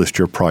see you list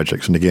your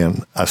projects. And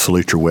again, I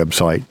salute your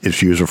website.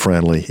 It's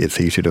user-friendly. It's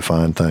easy to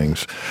find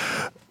things.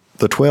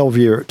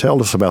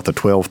 Tell us about the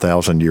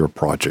 12,000-year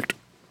project.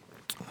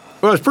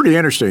 Well, it's pretty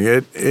interesting.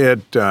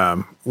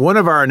 One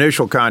of our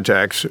initial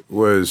contacts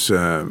was,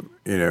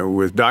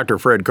 with Dr.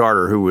 Fred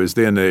Carter, who was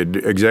then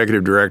the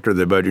executive director of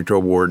the Budget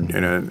Control Board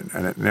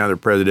and now the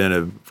president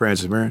of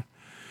Francis Marion.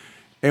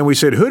 And we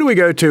said, who do we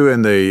go to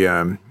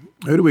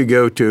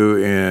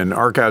in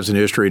Archives and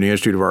History and the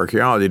Institute of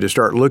Archaeology to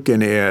start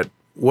looking at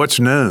what's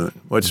known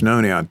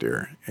out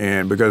there?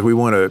 And because we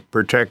want to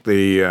protect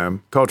the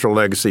cultural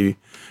legacy,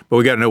 but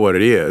we got to know what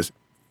it is.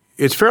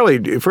 It's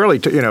fairly, for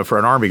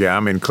an Army guy. I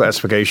mean,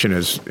 classification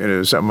is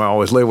something I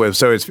always live with.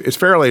 So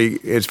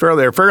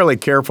they're fairly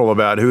careful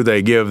about who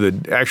they give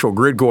the actual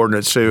grid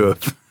coordinates to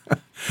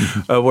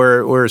of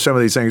where some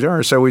of these things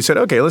are. So we said,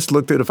 okay, let's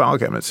look through the file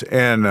cabinets,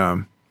 and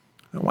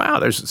wow,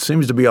 there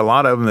seems to be a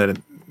lot of them that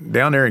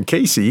down there in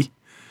Casey.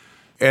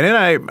 And then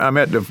I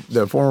met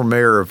the former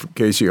mayor of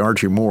Casey,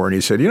 Archie Moore, and he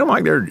said,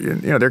 Mike, there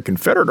are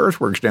Confederate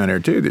earthworks down there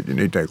too that you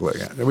need to take a look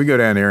at. And we go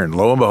down there, and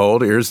lo and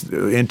behold, here's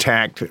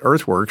intact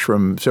earthworks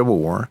from Civil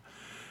War.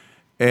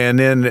 And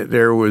then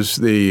there was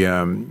the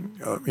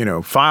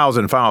files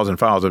and files and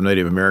files of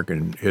Native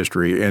American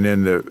history, and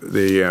then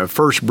the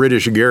first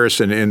British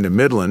garrison in the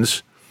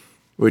Midlands,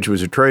 which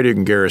was a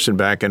trading garrison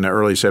back in the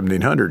early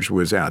 1700s,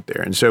 was out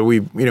there. And so we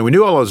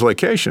knew all those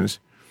locations.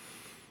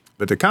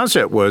 But the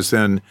concept was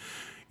then,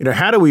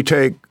 how do we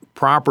take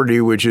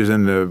property which is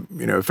in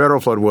the, federal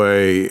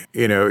floodway,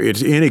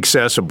 it's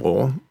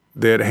inaccessible,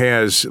 that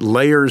has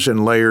layers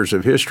and layers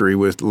of history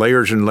with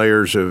layers and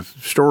layers of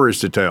stories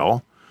to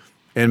tell,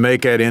 and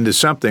make that into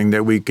something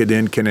that we could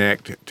then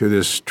connect to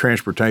this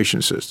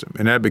transportation system.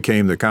 And that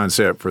became the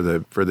concept for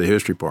the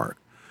history park.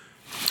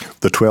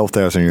 The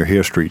 12,000-year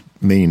history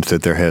means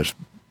that there has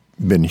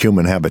been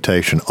human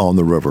habitation on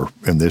the river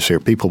in this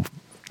area. People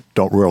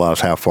don't realize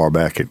how far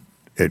back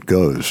it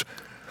goes.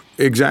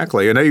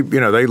 Exactly, and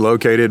they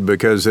located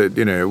because it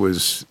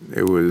was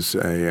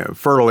a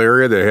fertile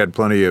area. They had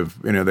plenty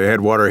of they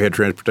had water, had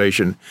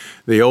transportation.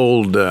 The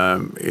old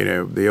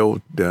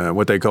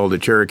what they call the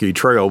Cherokee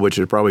Trail, which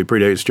is probably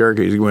predates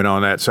Cherokees, went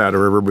on that side of the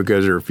river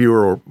because there are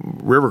fewer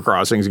river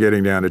crossings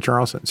getting down to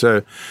Charleston.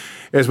 So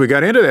as we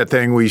got into that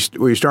thing, we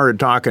started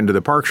talking to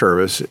the Park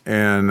Service,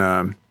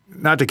 and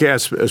not to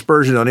cast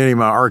aspersions on any of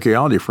my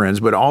archaeology friends,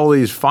 but all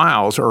these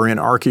files are in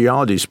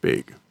archaeology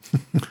speak.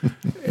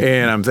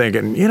 And I'm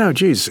thinking,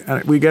 geez,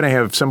 we got to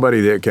have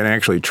somebody that can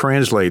actually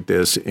translate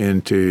this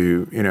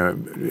into,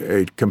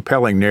 a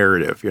compelling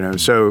narrative,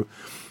 So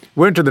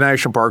went to the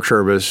National Park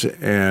Service,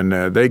 and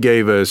they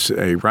gave us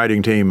a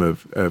writing team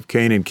of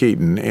Kane and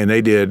Keaton, and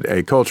they did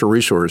a cultural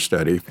resource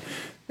study.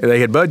 They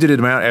had budgeted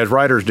amount, as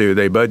writers do,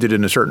 they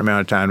budgeted a certain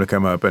amount of time to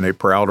come up, and they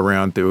prowled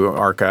around through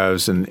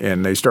archives,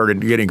 and they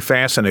started getting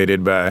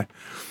fascinated by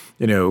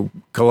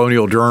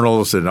colonial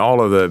journals and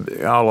all of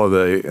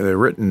the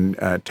written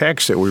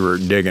texts that we were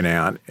digging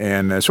out,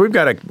 and so we've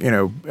got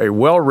a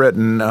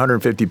well-written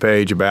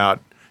 150-page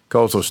about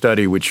coastal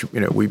study, which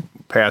we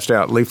passed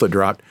out, leaflet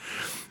dropped,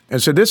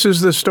 and so this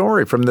is the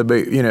story from the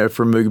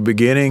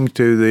beginning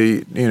to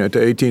the to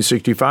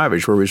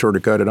 1865ish, where we sort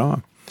of cut it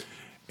off,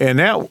 and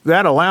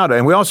that allowed,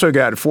 and we also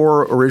got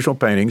 4 original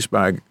paintings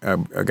by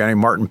a guy named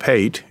Martin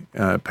Pate.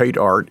 Pate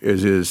Art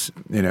is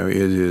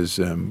his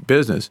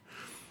business.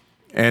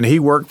 And he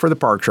worked for the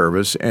Park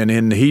Service, and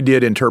then he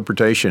did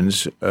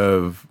interpretations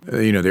of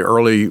the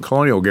early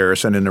colonial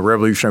garrison and the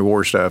Revolutionary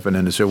War stuff, and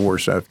then the Civil War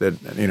stuff that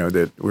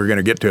we're going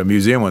to get to a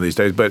museum one of these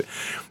days. But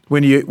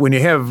when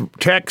you have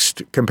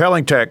text,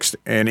 compelling text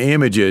and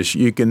images,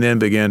 you can then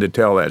begin to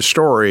tell that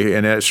story,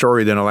 and that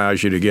story then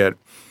allows you to get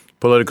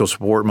political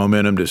support,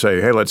 momentum to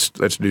say, hey, let's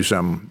do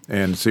something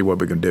and see what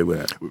we can do with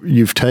it.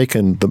 You've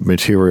taken the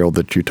material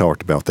that you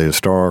talked about, the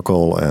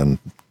historical and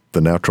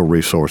the natural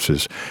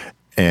resources,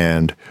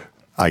 and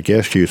I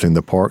guess using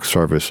the Park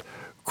Service,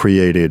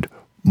 created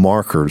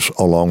markers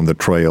along the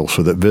trail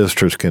so that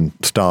visitors can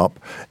stop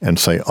and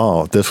say,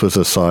 oh, this was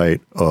the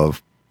site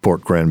of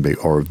Port Granby,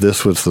 or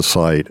this was the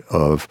site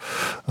of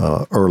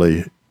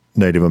early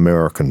Native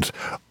Americans,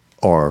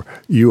 or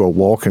you are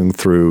walking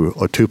through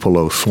a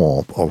Tupelo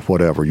swamp or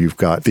whatever. You've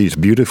got these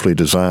beautifully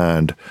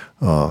designed,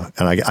 and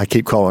I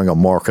keep calling them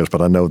markers,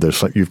 but I know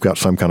you've got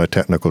some kind of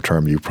technical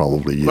term you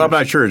probably use. Well, I'm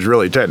not sure it's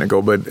really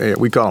technical, but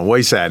we call them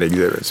wayside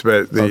exhibits.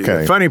 But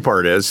the funny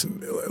part is,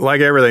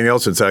 like everything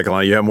else in South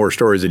Carolina, you have more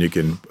stories than you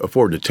can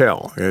afford to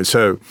tell. And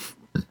so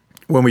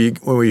when we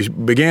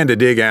began to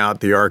dig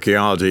out the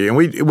archaeology, and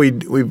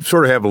we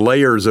sort of have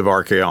layers of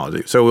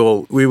archaeology.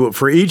 So we will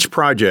for each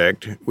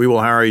project we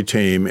will hire a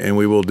team, and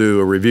we will do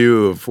a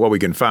review of what we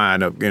can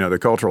find of the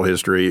cultural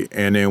history,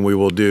 and then we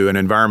will do an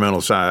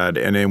environmental side,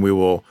 and then we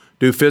will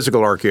do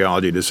physical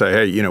archaeology to say,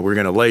 hey, we're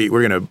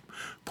going to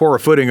pour a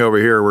footing over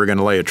here, we're going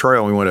to lay a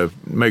trail, and we want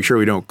to make sure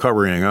we don't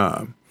cover anything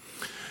up.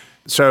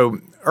 So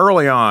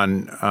early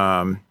on,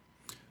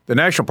 the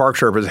National Park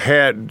Service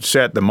had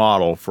set the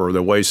model for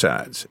the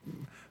waysides.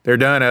 They're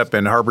done up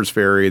in Harper's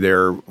Ferry.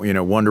 They're,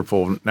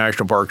 wonderful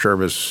National Park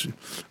Service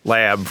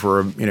lab for,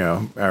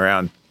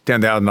 around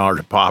 $10,000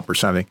 a pop or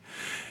something.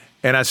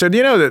 And I said,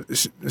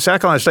 that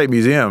South Carolina State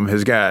Museum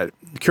has got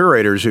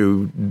curators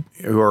who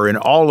are in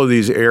all of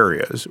these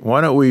areas.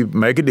 Why don't we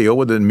make a deal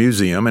with the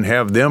museum and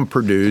have them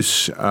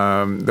produce the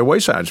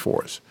waysides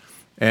for us,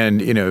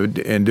 and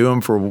and do them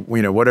for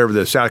whatever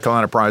the South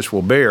Carolina price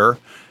will bear.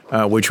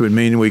 Which would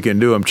mean we can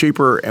do them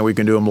cheaper, and we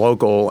can do them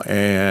local,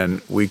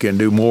 and we can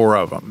do more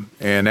of them.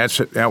 And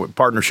that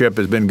partnership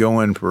has been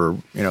going for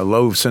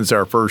low since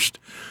our first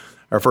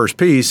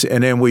piece.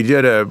 And then we've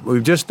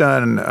just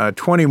done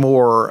 20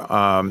 more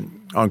on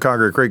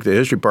Congaree Creek, the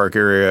History Park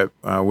area,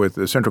 with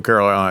the Central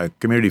Carolina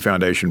Community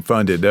Foundation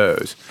funded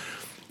those.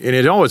 And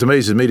it always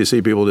amazes me to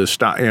see people just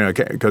stop,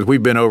 because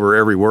we've been over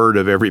every word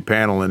of every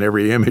panel and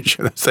every image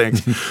of those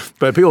things.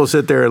 But people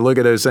sit there and look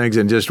at those things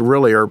and just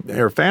really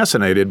are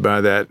fascinated by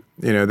that,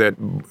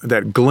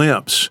 that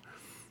glimpse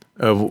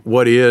of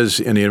what is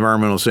in the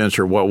environmental sense,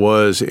 or what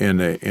was in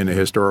the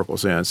historical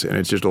sense. And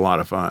it's just a lot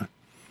of fun.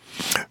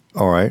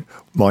 All right.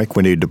 Mike,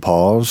 we need to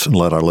pause and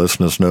let our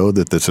listeners know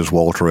that this is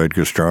Walter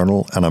Edgar's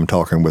Journal, and I'm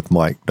talking with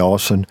Mike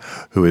Dawson,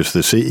 who is the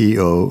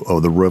CEO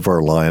of the River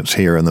Alliance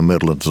here in the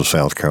Midlands of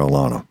South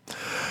Carolina.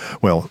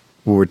 Well,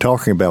 we were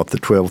talking about the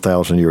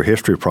 12,000-year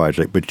history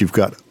project, but you've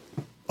got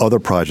other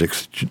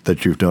projects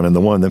that you've done, and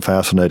the one that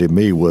fascinated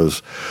me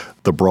was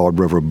the Broad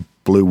River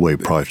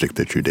Blueway project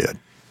that you did.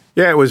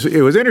 Yeah, it was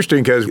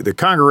interesting because the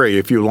Congaree,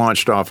 if you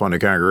launched off on the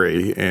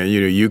Congaree, and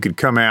you could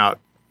come out,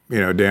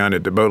 down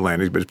at the boat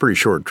landings, but it's a pretty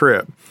short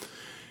trip.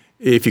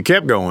 If you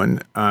kept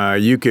going,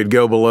 you could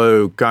go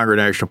below Congaree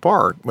National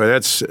Park, but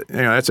that's a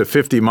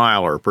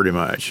 50-miler pretty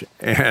much,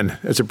 and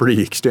that's a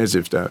pretty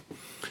extensive stuff.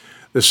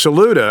 The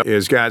Saluda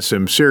has got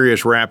some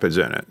serious rapids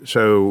in it,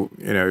 so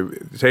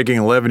taking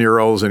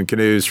 11-year-olds in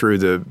canoes through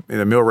the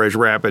Millrace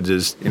Rapids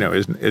is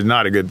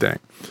not a good thing.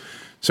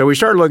 So we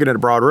started looking at the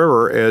Broad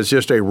River as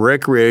just a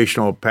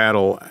recreational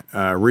paddle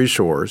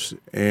resource.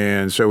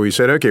 And so we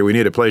said, okay, we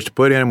need a place to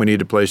put in, we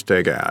need a place to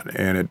take out.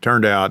 And it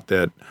turned out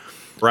that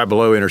right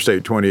below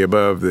Interstate 20,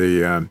 above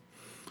the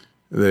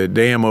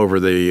dam for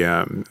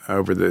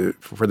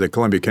the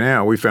Columbia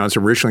Canal, we found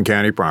some Richland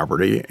County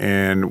property,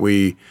 and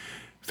we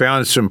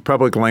found some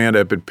public land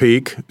up at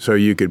Peak, so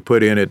you could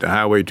put in at the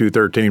Highway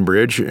 213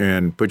 bridge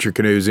and put your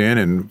canoes in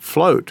and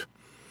float.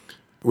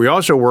 We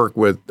also worked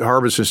with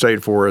Harbison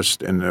State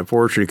Forest and the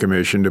Forestry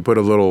Commission to put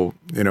a little,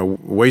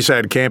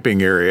 wayside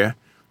camping area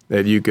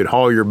that you could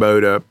haul your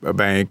boat up a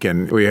bank,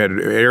 and we had an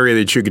area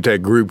that you could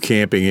take group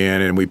camping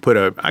in, and we put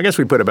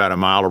about a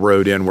mile of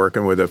road in,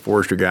 working with the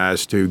forestry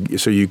guys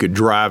so you could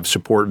drive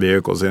support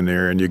vehicles in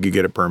there, and you could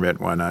get a permit and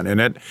whatnot.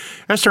 And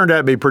that's turned out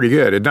to be pretty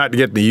good. It's not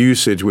getting the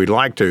usage we'd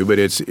like to, but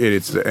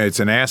it's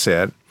an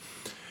asset.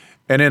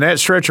 And in that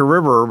stretch of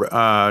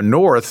river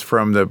north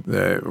from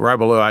the right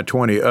below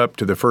I-20 up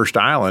to the first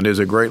island is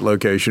a great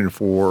location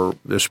for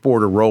the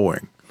sport of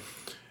rowing.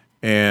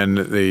 And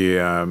I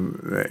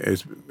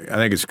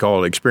think it's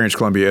called Experience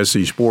Columbia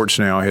SC Sports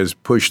now, has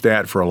pushed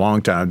that for a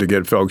long time to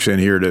get folks in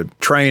here to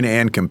train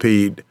and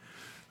compete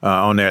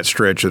on that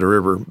stretch of the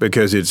river,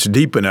 because it's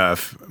deep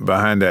enough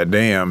behind that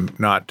dam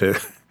not to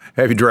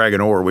have you drag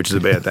an oar, which is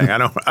a bad thing. I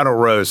don't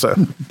row, so.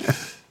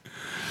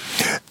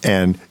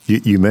 And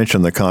you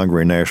mentioned the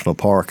Congaree National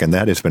Park, and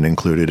that has been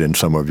included in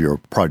some of your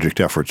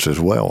project efforts as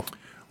well.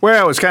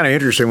 Well, it was kind of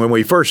interesting. When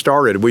we first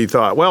started, we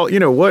thought, well,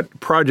 what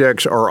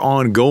projects are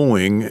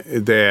ongoing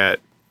that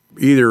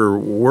either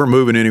we're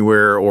moving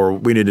anywhere or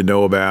we need to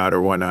know about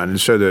or whatnot. And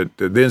so the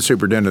then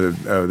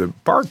superintendent of the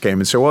park came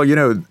and said, well,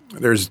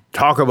 there's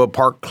talk of a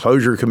park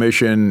closure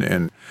commission.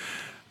 And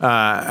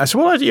I said,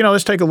 well,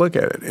 let's take a look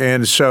at it.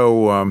 And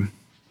so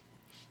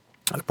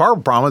the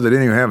park promised they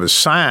didn't even have a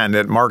sign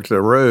that marked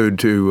the road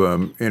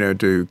to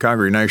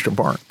Congaree National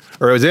Park.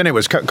 Or it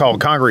was called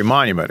Congaree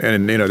Monument.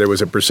 And, there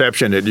was a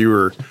perception that you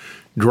were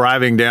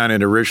driving down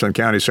into Richland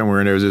County somewhere,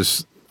 and there was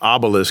this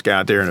obelisk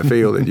out there in a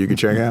field that you could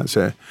check out.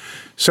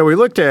 So we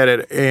looked at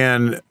it,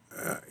 and,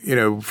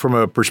 from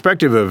a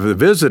perspective of the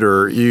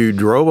visitor, you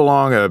drove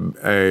along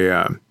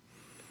a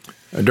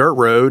dirt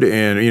road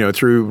and,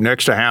 through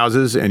next to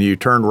houses, and you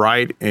turned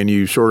right and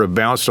you sort of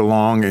bounced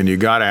along and you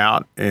got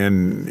out,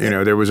 and,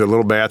 there was a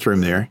little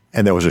bathroom there.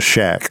 And there was a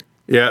shack.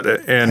 Yeah,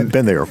 and I've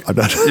been there.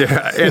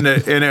 Yeah,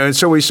 and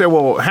so we said,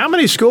 well, how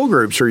many school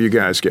groups are you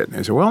guys getting?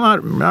 They said, well,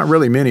 not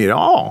really many at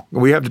all.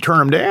 We have to turn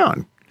them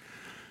down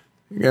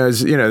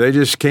because they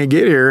just can't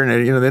get here,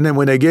 and then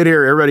when they get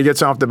here, everybody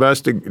gets off the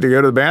bus to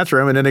go to the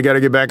bathroom, and then they got to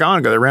get back on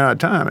because they ran out of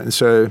time. And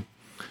so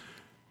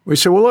we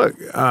said, well, look,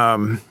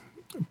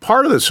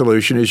 part of the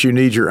solution is you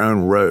need your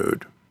own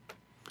road.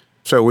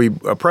 So we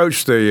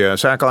approached the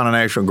South Carolina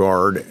National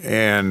Guard,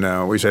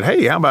 and we said,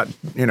 "Hey, how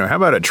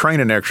about a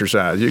training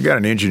exercise? You got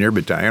an engineer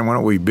battalion. Why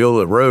don't we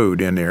build a road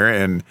in there,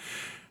 and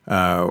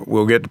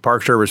we'll get the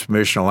Park Service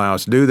permission to allow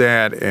us to do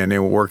that, and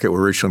then we'll work it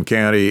with Richland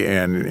County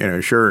and the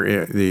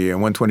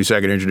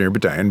 122nd Engineer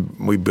Battalion.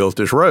 We built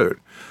this road.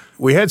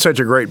 We had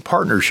such a great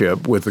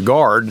partnership with the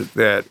Guard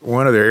that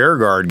one of the Air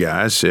Guard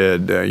guys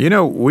said,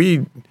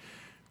 we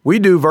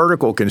do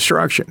vertical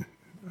construction."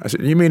 I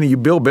said, "You mean you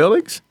build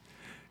buildings?"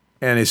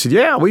 And he said,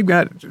 "Yeah, we've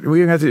got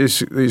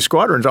these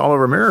squadrons all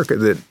over America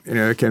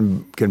that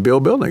can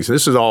build buildings."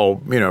 This is all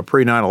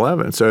pre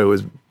 9/11, so it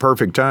was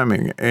perfect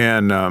timing.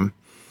 And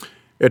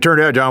it turned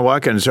out John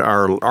Watkins,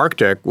 our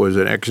architect, was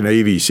an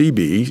ex-Navy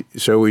CB.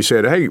 So we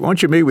said, "Hey, why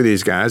don't you meet with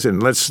these guys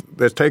and let's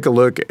take a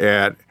look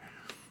at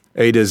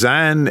a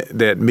design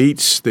that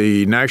meets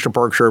the National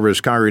Park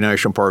Service, Congaree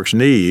National Park's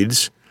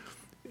needs."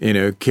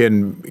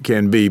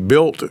 Can be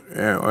built with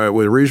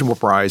a reasonable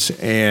price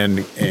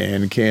and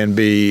can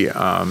be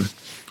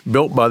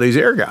built by these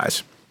air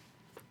guys.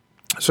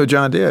 So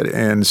John did,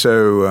 and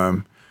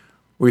so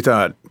we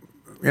thought,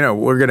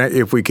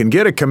 if we can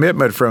get a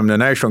commitment from the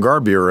National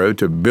Guard Bureau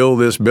to build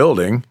this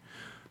building,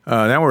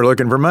 now we're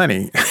looking for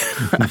money.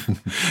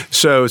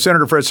 So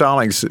Senator Fred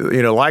Stallings,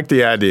 liked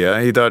the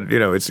idea. He thought,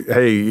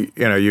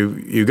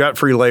 you got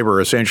free labor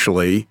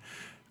essentially.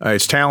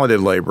 It's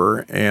talented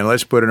labor, and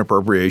let's put an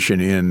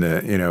appropriation in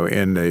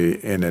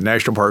the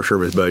National Park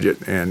Service budget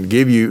and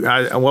give you.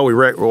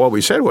 What we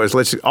said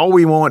was, all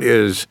we want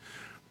is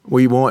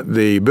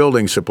the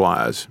building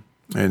supplies,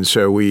 and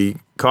so we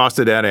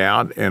costed that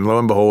out, and lo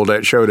and behold,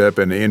 that showed up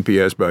in the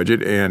NPS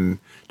budget, and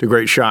to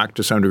great shock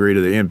to some degree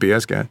to the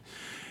NPS guy.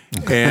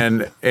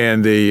 And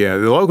the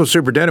local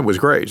superintendent was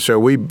great. So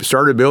we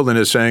started building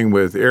this thing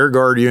with Air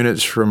Guard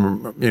units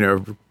from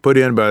put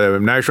in by the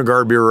National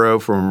Guard Bureau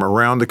from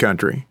around the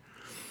country.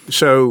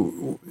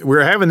 so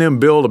we're having them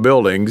build the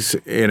buildings,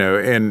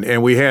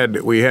 and we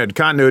had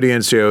continuity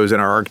NCOs,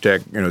 and our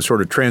architect,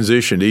 sort of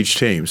transitioned each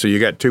team. So you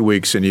got 2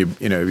 weeks, and I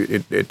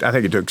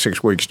think it took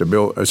 6 weeks to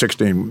build,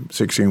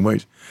 16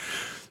 weeks.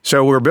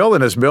 So we're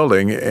building this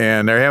building,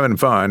 and they're having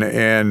fun.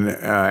 And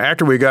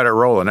after we got it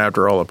rolling,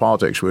 after all the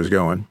politics was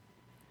going,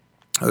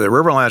 the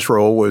River Alliance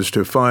role was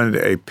to fund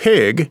a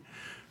pig,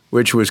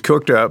 which was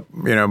cooked up,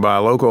 by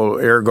local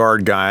Air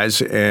Guard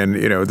guys,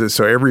 and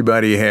so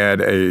everybody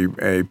had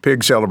a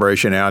pig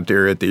celebration out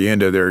there at the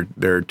end of their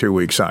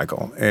 2-week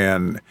cycle,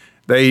 and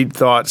they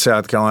thought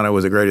South Carolina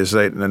was the greatest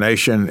state in the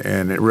nation,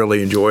 and it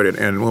really enjoyed it.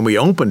 And when we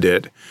opened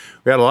it,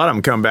 we had a lot of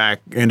them come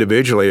back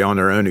individually on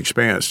their own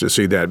expense to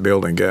see that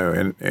building go,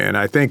 and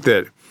I think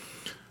that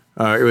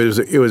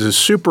it was a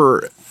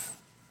super,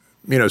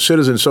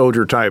 citizen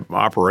soldier type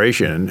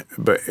operation,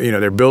 but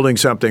they're building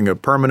something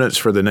of permanence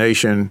for the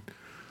nation.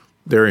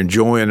 They're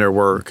enjoying their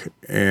work,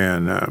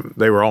 and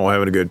they were all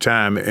having a good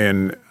time.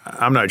 And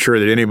I'm not sure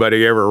that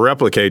anybody ever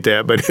replicate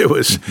that, but it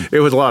was a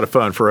lot of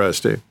fun for us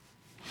too.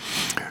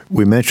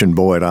 We mentioned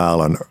Boyd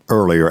Island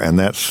earlier, and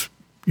that's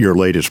your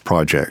latest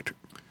project.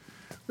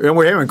 And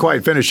we haven't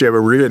quite finished yet,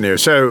 but we're getting there.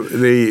 So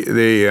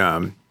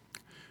the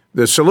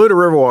Saluda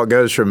Riverwalk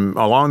goes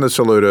along the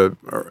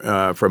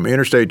Saluda from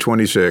Interstate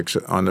 26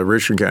 on the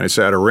Richland County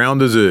side around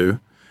the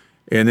zoo,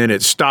 and then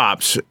it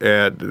stops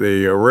at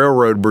the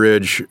railroad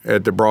bridge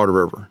at the Broad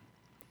River.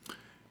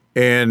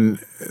 And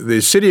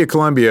the city of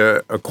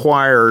Columbia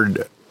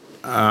acquired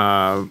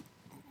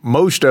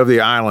most of the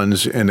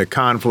islands in the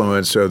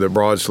confluence of the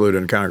Broad, Saluda,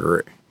 and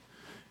Congaree.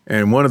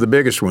 And one of the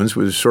biggest ones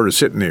was sort of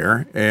sitting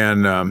there.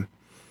 And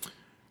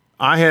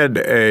I had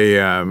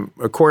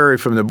a query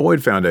from the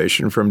Boyd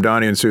Foundation, from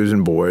Donnie and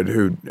Susan Boyd,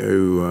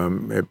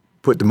 who had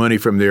put the money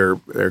from their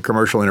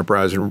commercial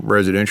enterprise and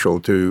residential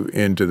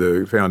into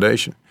the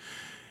foundation.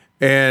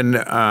 And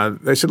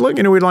they said, look,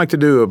 we'd like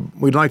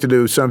to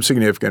do some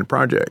significant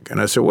project. And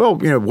I said, well,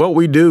 what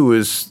we do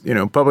is,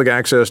 public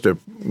access to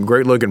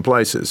great looking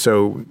places.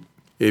 So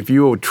if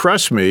you will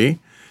trust me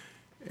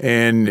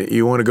and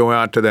you want to go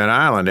out to that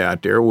island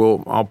out there,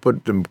 I'll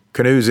put the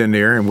canoes in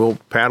there and we'll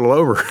paddle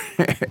over.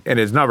 And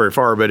it's not very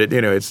far, but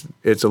it's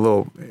a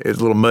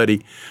little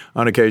muddy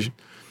on occasion.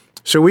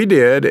 So we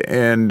did,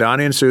 and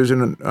Donnie and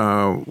Susan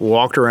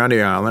walked around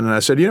the island, and I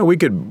said, we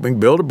can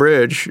build a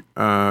bridge,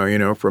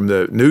 from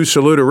the new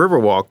Saluda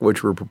Riverwalk,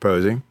 which we're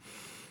proposing,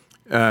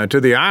 to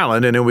the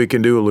island, and then we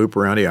can do a loop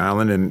around the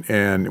island.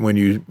 And when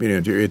you're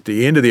at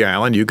the end of the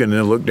island, you can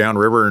then look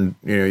downriver, and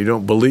you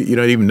don't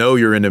even know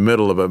you're in the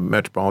middle of a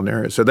metropolitan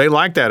area. So they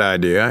liked that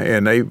idea,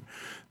 and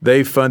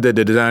they funded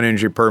the design,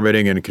 engineering,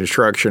 permitting, and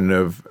construction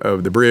of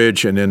the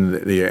bridge, and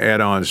then the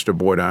add-ons to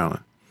Boyd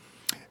Island.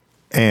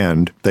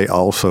 And they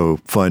also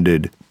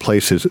funded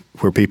places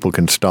where people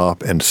can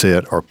stop and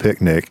sit or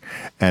picnic,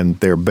 and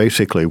they're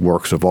basically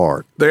works of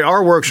art. They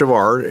are works of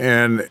art,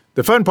 and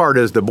the fun part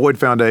is the Boyd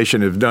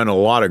Foundation have done a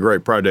lot of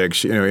great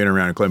projects, in and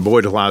around Clinton.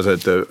 Boyd Plaza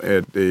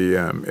at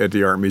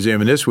the Art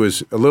Museum, and this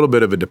was a little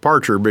bit of a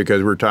departure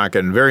because we're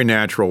talking very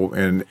natural,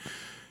 and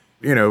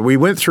we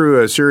went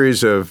through a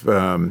series of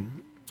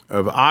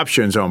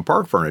options on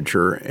park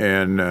furniture,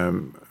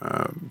 and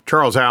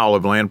Charles Howell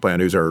of Land Plan,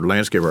 who's our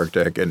landscape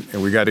architect,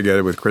 and we got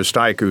together with Chris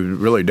Stike, who's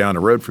really down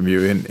the road from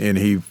you, and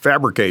he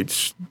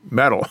fabricates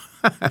metal.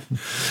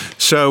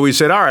 So we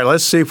said, all right,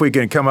 let's see if we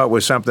can come up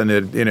with something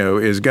that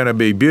is going to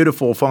be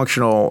beautiful,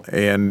 functional,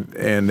 and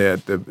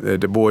that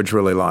the Boyds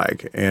really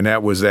like. And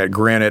that was that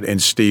granite and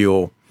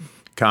steel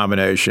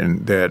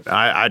combination that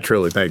I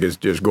truly think is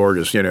just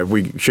gorgeous.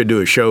 We should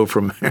do a show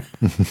from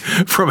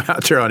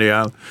out there on the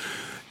island.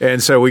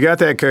 And so we got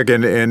that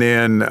cooking, and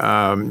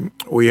then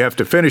we have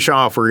to finish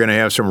off. We're going to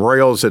have some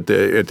rails at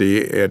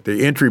the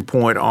entry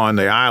point on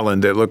the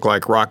island that look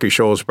like Rocky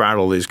Shoal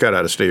spiral that's cut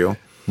out of steel.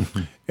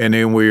 And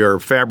then we are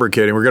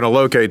fabricating. We're going to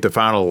locate the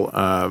final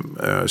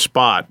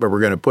spot, but we're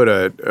going to put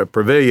a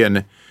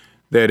pavilion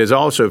that is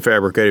also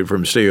fabricated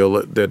from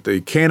steel. That the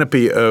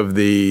canopy of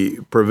the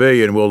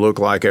pavilion will look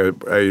like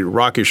a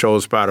Rocky Shoal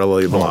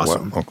spiral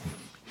blossom. Oh, wow.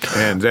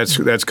 And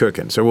that's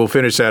cooking. So we'll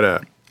finish that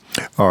up.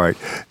 All right.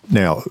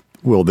 Now,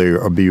 will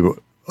there be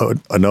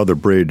another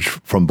bridge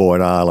from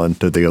Boyd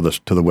Island to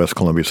the West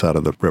Columbia side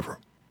of the river?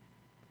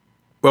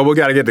 Well, we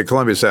got to get to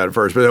Columbia side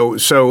first.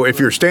 So if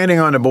you're standing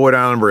on the Boyd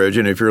Island Bridge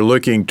and if you're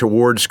looking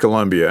towards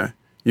Columbia,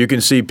 you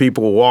can see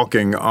people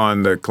walking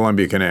on the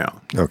Columbia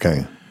Canal.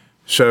 Okay.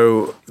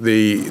 So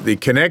the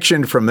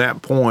connection from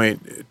that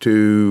point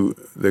to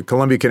the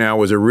Columbia Canal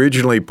was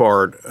originally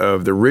part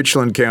of the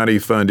Richland County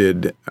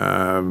funded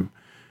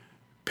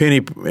penny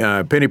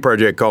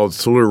project called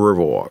Saluda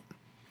Riverwalk.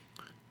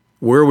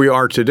 Where we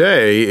are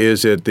today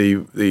is at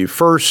the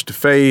first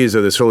phase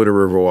of the Saluda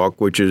Riverwalk,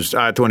 which is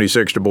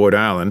I-26 to Boyd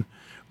Island,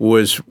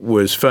 was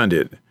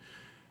funded.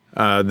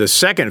 The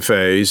second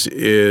phase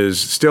is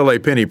still a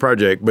penny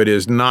project, but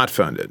is not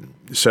funded.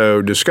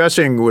 So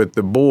discussing with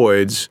the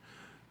Boyds,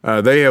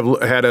 they have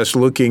had us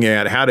looking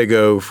at how to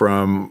go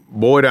from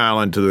Boyd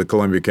Island to the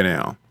Columbia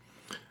Canal.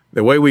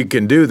 The way we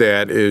can do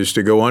that is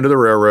to go under the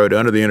railroad,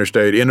 under the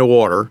interstate, in the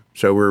water.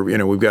 So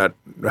we've got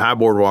high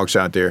boardwalks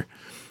out there.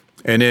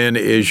 And then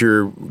as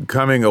you're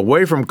coming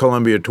away from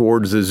Columbia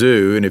towards the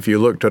zoo, and if you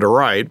look to the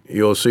right,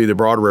 you'll see the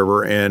Broad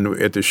River. And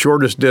at the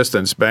shortest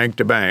distance, bank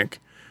to bank,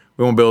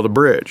 we want to build a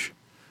bridge.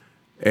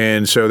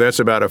 And so that's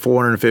about a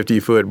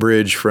 450-foot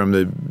bridge from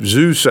the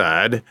zoo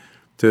side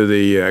to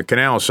the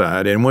canal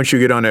side. And once you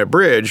get on that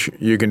bridge,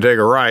 you can take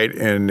a right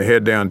and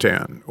head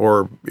downtown.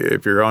 Or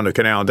if you're on the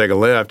canal and take a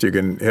left, you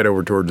can head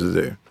over towards the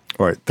zoo.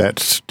 All right,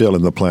 that's still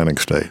in the planning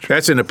stage.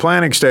 That's in the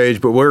planning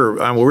stage, but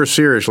we're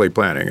seriously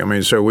planning. I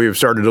mean, so we've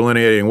started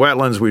delineating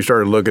wetlands. We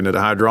started looking at the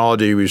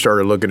hydrology. We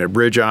started looking at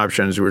bridge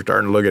options. We're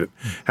starting to look at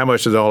how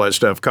much does all that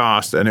stuff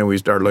cost, and then we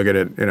start looking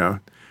at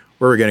where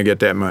we're going to get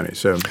that money.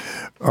 So,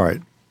 all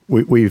right,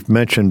 we've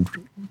mentioned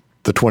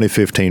the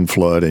 2015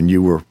 flood, and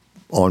you were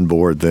on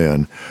board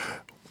then.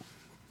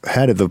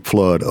 How did the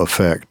flood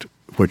affect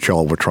what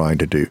y'all were trying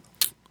to do?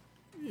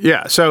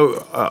 Yeah,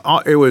 so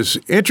it was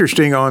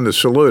interesting on the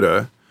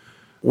Saluda.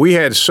 We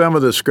had some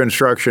of this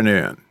construction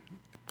in.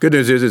 Good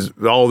news is it's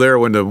all there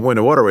when the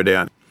water went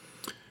down.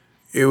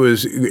 It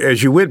was,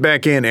 as you went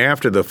back in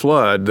after the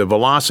flood, the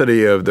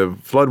velocity of the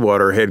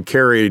floodwater had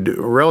carried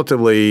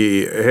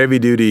relatively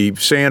heavy-duty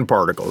sand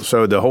particles.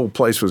 So the whole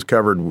place was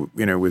covered,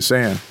 with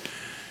sand.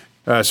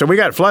 So we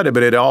got flooded,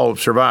 but it all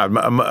survived.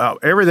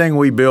 Everything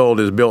we build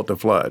is built to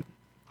flood.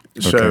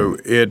 Okay. So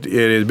it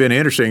has been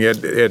interesting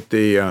at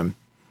the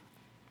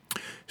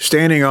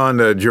standing on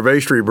the Gervais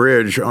Street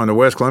Bridge on the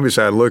West Columbia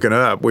side looking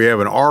up, we have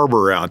an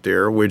arbor out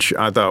there, which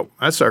I thought,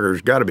 that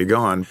sucker's got to be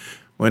gone.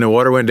 When the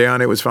water went down,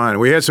 it was fine.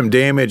 We had some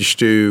damage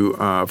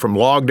from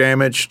log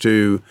damage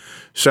to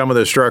some of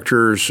the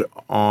structures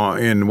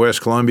in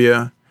West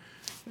Columbia.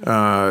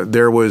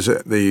 There was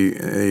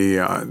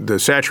the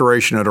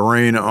saturation of the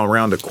rain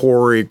around the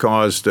quarry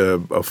caused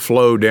a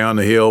flow down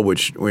the hill,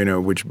 which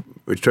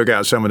took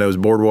out some of those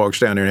boardwalks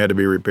down there and had to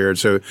be repaired.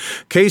 So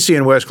Casey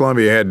and West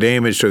Columbia had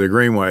damage to the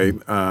greenway,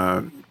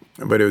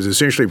 but it was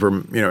essentially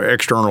from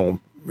external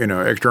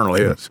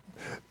hits.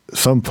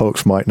 Some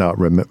folks might not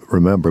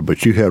remember,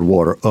 but you had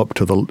water up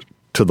to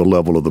the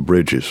level of the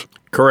bridges.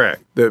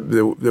 Correct.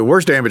 The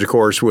worst damage, of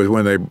course, was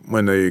when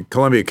the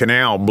Columbia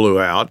Canal blew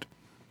out.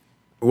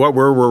 What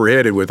we're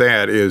headed with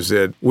that is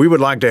that we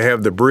would like to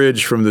have the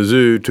bridge from the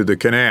zoo to the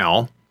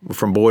canal,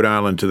 from Boyd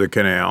Island to the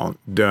canal,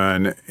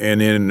 done, and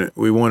then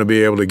we want to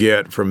be able to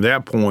get from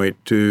that point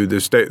to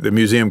the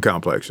museum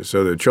complexes,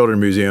 so the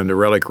Children's Museum, the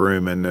Relic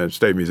Room, and the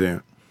State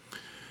Museum.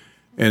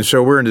 And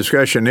so we're in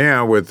discussion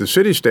now with the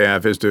city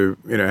staff as to,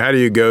 how do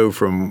you go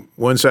from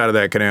one side of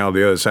that canal to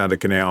the other side of the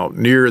canal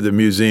near the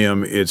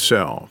museum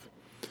itself.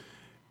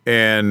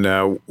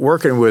 And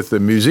working with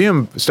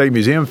the State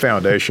Museum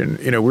Foundation,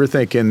 we're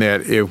thinking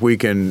that if we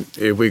can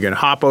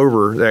hop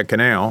over that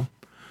canal,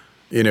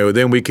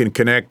 then we can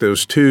connect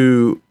those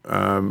two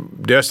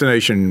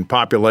destination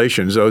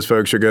populations. Those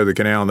folks who go to the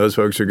canal, and those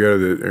folks who go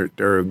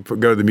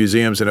to the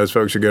museums, and those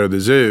folks who go to the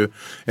zoo,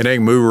 and they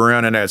can move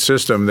around in that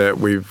system that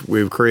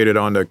we've created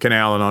on the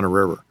canal and on the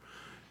river.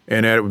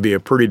 And that would be a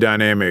pretty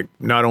dynamic,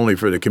 not only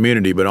for the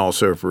community but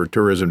also for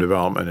tourism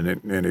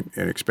development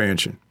and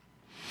expansion.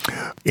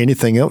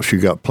 Anything else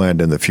you got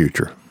planned in the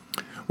future?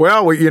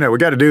 Well, we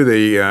got to do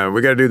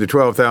the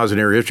 12,000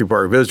 Area History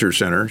Park Visitor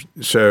Center.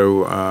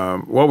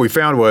 So what we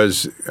found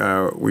was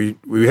we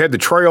had the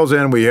trails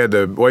in, we had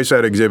the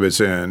wayside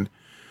exhibits in,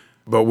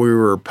 but we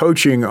were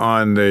poaching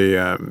on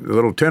the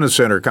little tennis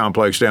center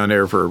complex down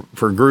there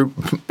for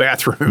group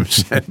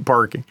bathrooms and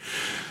parking.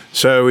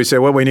 So we said,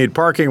 well, we need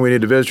parking, we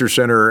need the visitor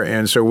center,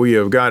 and so we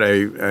have got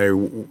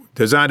a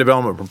design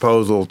development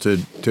proposal to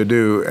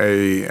do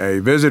a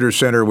visitor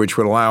center which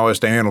would allow us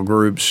to handle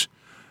groups.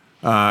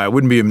 It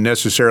wouldn't be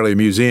necessarily a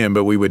museum,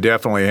 but we would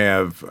definitely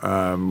have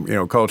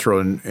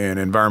cultural and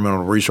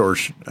environmental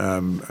resource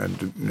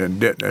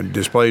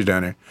displays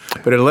down there.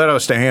 But it allowed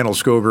us to handle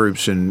school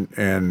groups and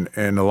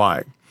the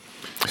like.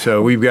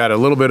 So we've got a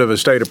little bit of a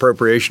state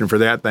appropriation for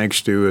that,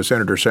 thanks to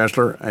Senator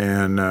Sessler,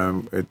 and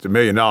it's $1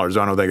 million. I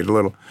don't think it's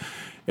little.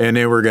 And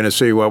then we're going to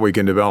see what we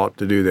can develop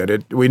to do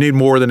that. We need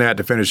more than that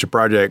to finish the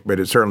project, but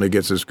it certainly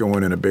gets us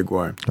going in a big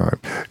way. All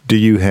right. Do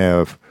you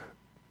have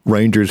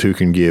rangers who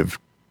can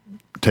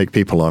take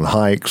people on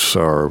hikes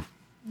or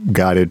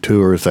guided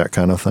tours, that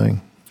kind of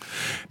thing?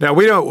 Now,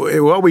 we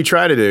don't. What we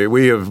try to do,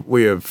 we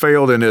have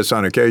failed in this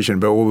on occasion,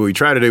 but what we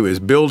try to do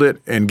is build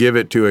it and give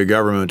it to a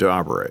government to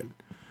operate.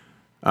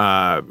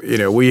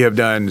 We have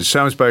done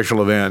some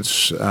special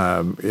events.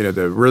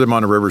 The Rhythm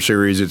on the River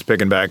series, it's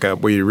picking back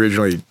up. We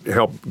originally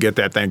helped get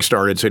that thing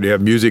started, so you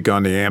have music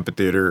on the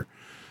amphitheater.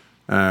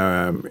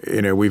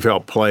 We've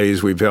helped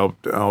plays. We've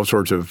helped all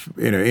sorts of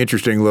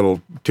interesting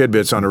little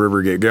tidbits on the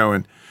river get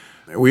going.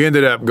 We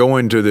ended up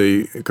going to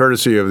the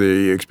courtesy of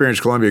the Experience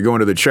Columbia, going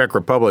to the Czech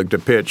Republic to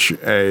pitch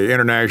a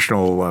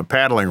international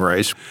paddling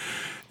race.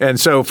 And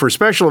so for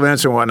special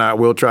events and whatnot,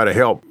 we'll try to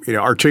help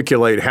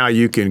articulate how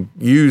you can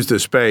use the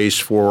space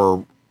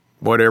for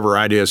whatever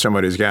idea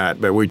somebody's got.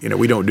 But we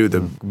don't do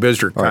the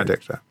visitor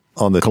context stuff.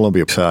 On the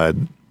Columbia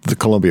side, the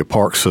Columbia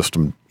Park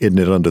system, isn't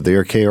it under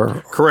their care?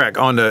 Correct.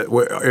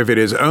 If it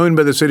is owned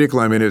by the City of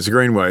Columbia and it's a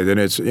greenway, then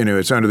it's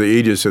under the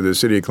aegis of the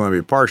City of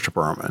Columbia Parks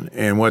Department.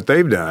 And what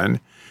they've done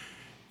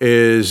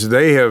is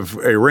they have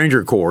a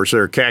ranger corps,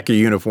 their khaki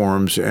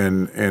uniforms,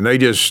 and they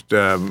just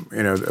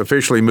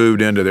officially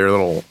moved into their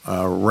little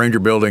ranger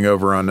building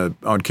over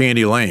on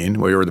Candy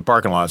Lane, where the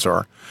parking lots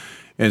are.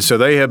 And so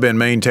they have been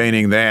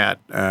maintaining that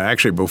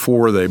actually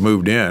before they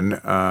moved in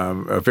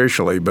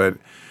officially. But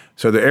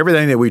so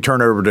everything that we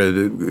turn over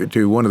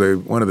to one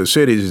of the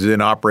cities is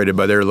then operated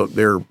by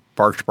their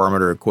parks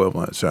department or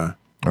equivalent. So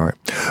all right,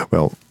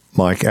 well,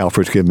 Mike,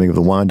 Alfred's giving me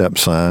the wind-up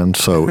sign.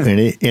 So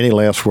any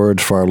last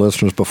words for our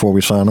listeners before we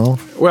sign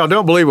off? Well,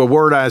 don't believe a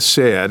word I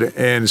said.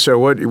 And so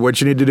what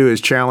you need to do is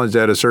challenge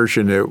that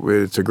assertion that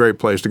it's a great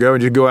place to go,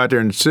 and just go out there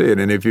and see it.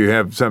 And if you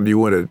have something you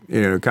want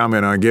to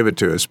comment on, give it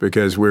to us,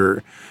 because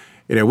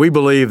we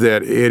believe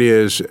that it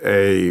is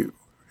a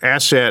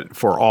asset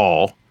for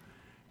all.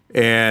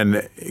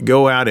 And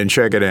go out and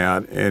check it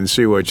out and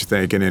see what you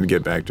think, and then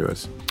get back to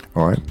us.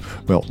 All right.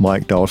 Well,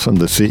 Mike Dawson,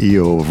 the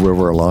CEO of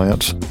River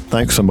Alliance,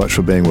 thanks so much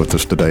for being with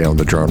us today on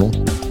The Journal.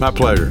 My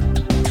pleasure.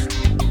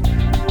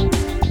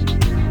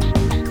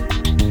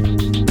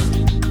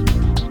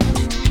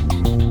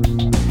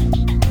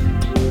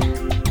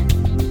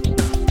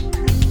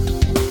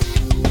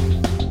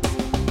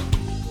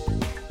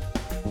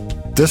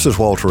 This is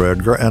Walter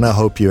Edgar, and I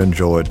hope you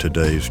enjoyed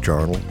today's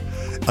Journal.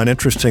 An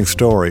interesting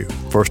story,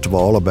 first of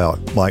all,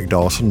 about Mike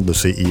Dawson, the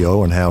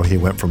CEO, and how he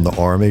went from the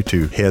Army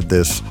to head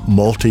this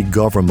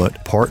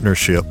multi-government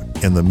partnership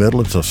in the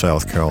Midlands of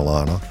South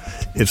Carolina.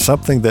 It's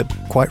something that,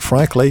 quite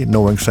frankly,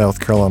 knowing South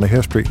Carolina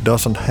history,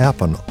 doesn't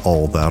happen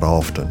all that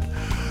often.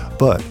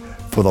 But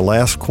for the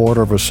last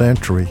quarter of a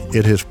century,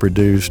 it has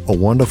produced a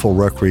wonderful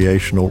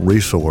recreational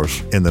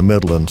resource in the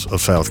Midlands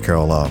of South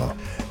Carolina.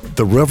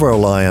 The River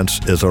Alliance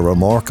is a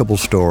remarkable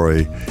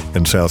story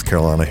in South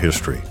Carolina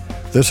history.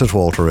 This is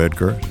Walter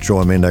Edgar.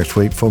 Join me next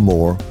week for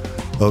more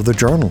of The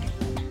Journal.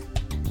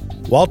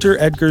 Walter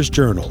Edgar's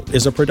Journal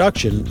is a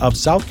production of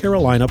South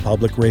Carolina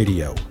Public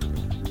Radio.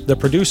 The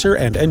producer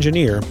and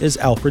engineer is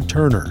Alfred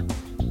Turner.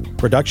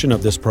 Production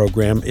of this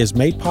program is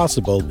made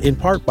possible in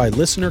part by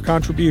listener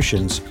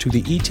contributions to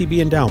the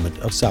ETB Endowment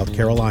of South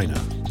Carolina.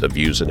 The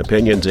views and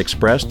opinions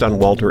expressed on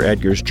Walter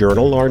Edgar's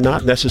Journal are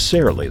not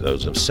necessarily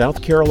those of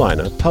South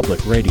Carolina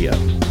Public Radio.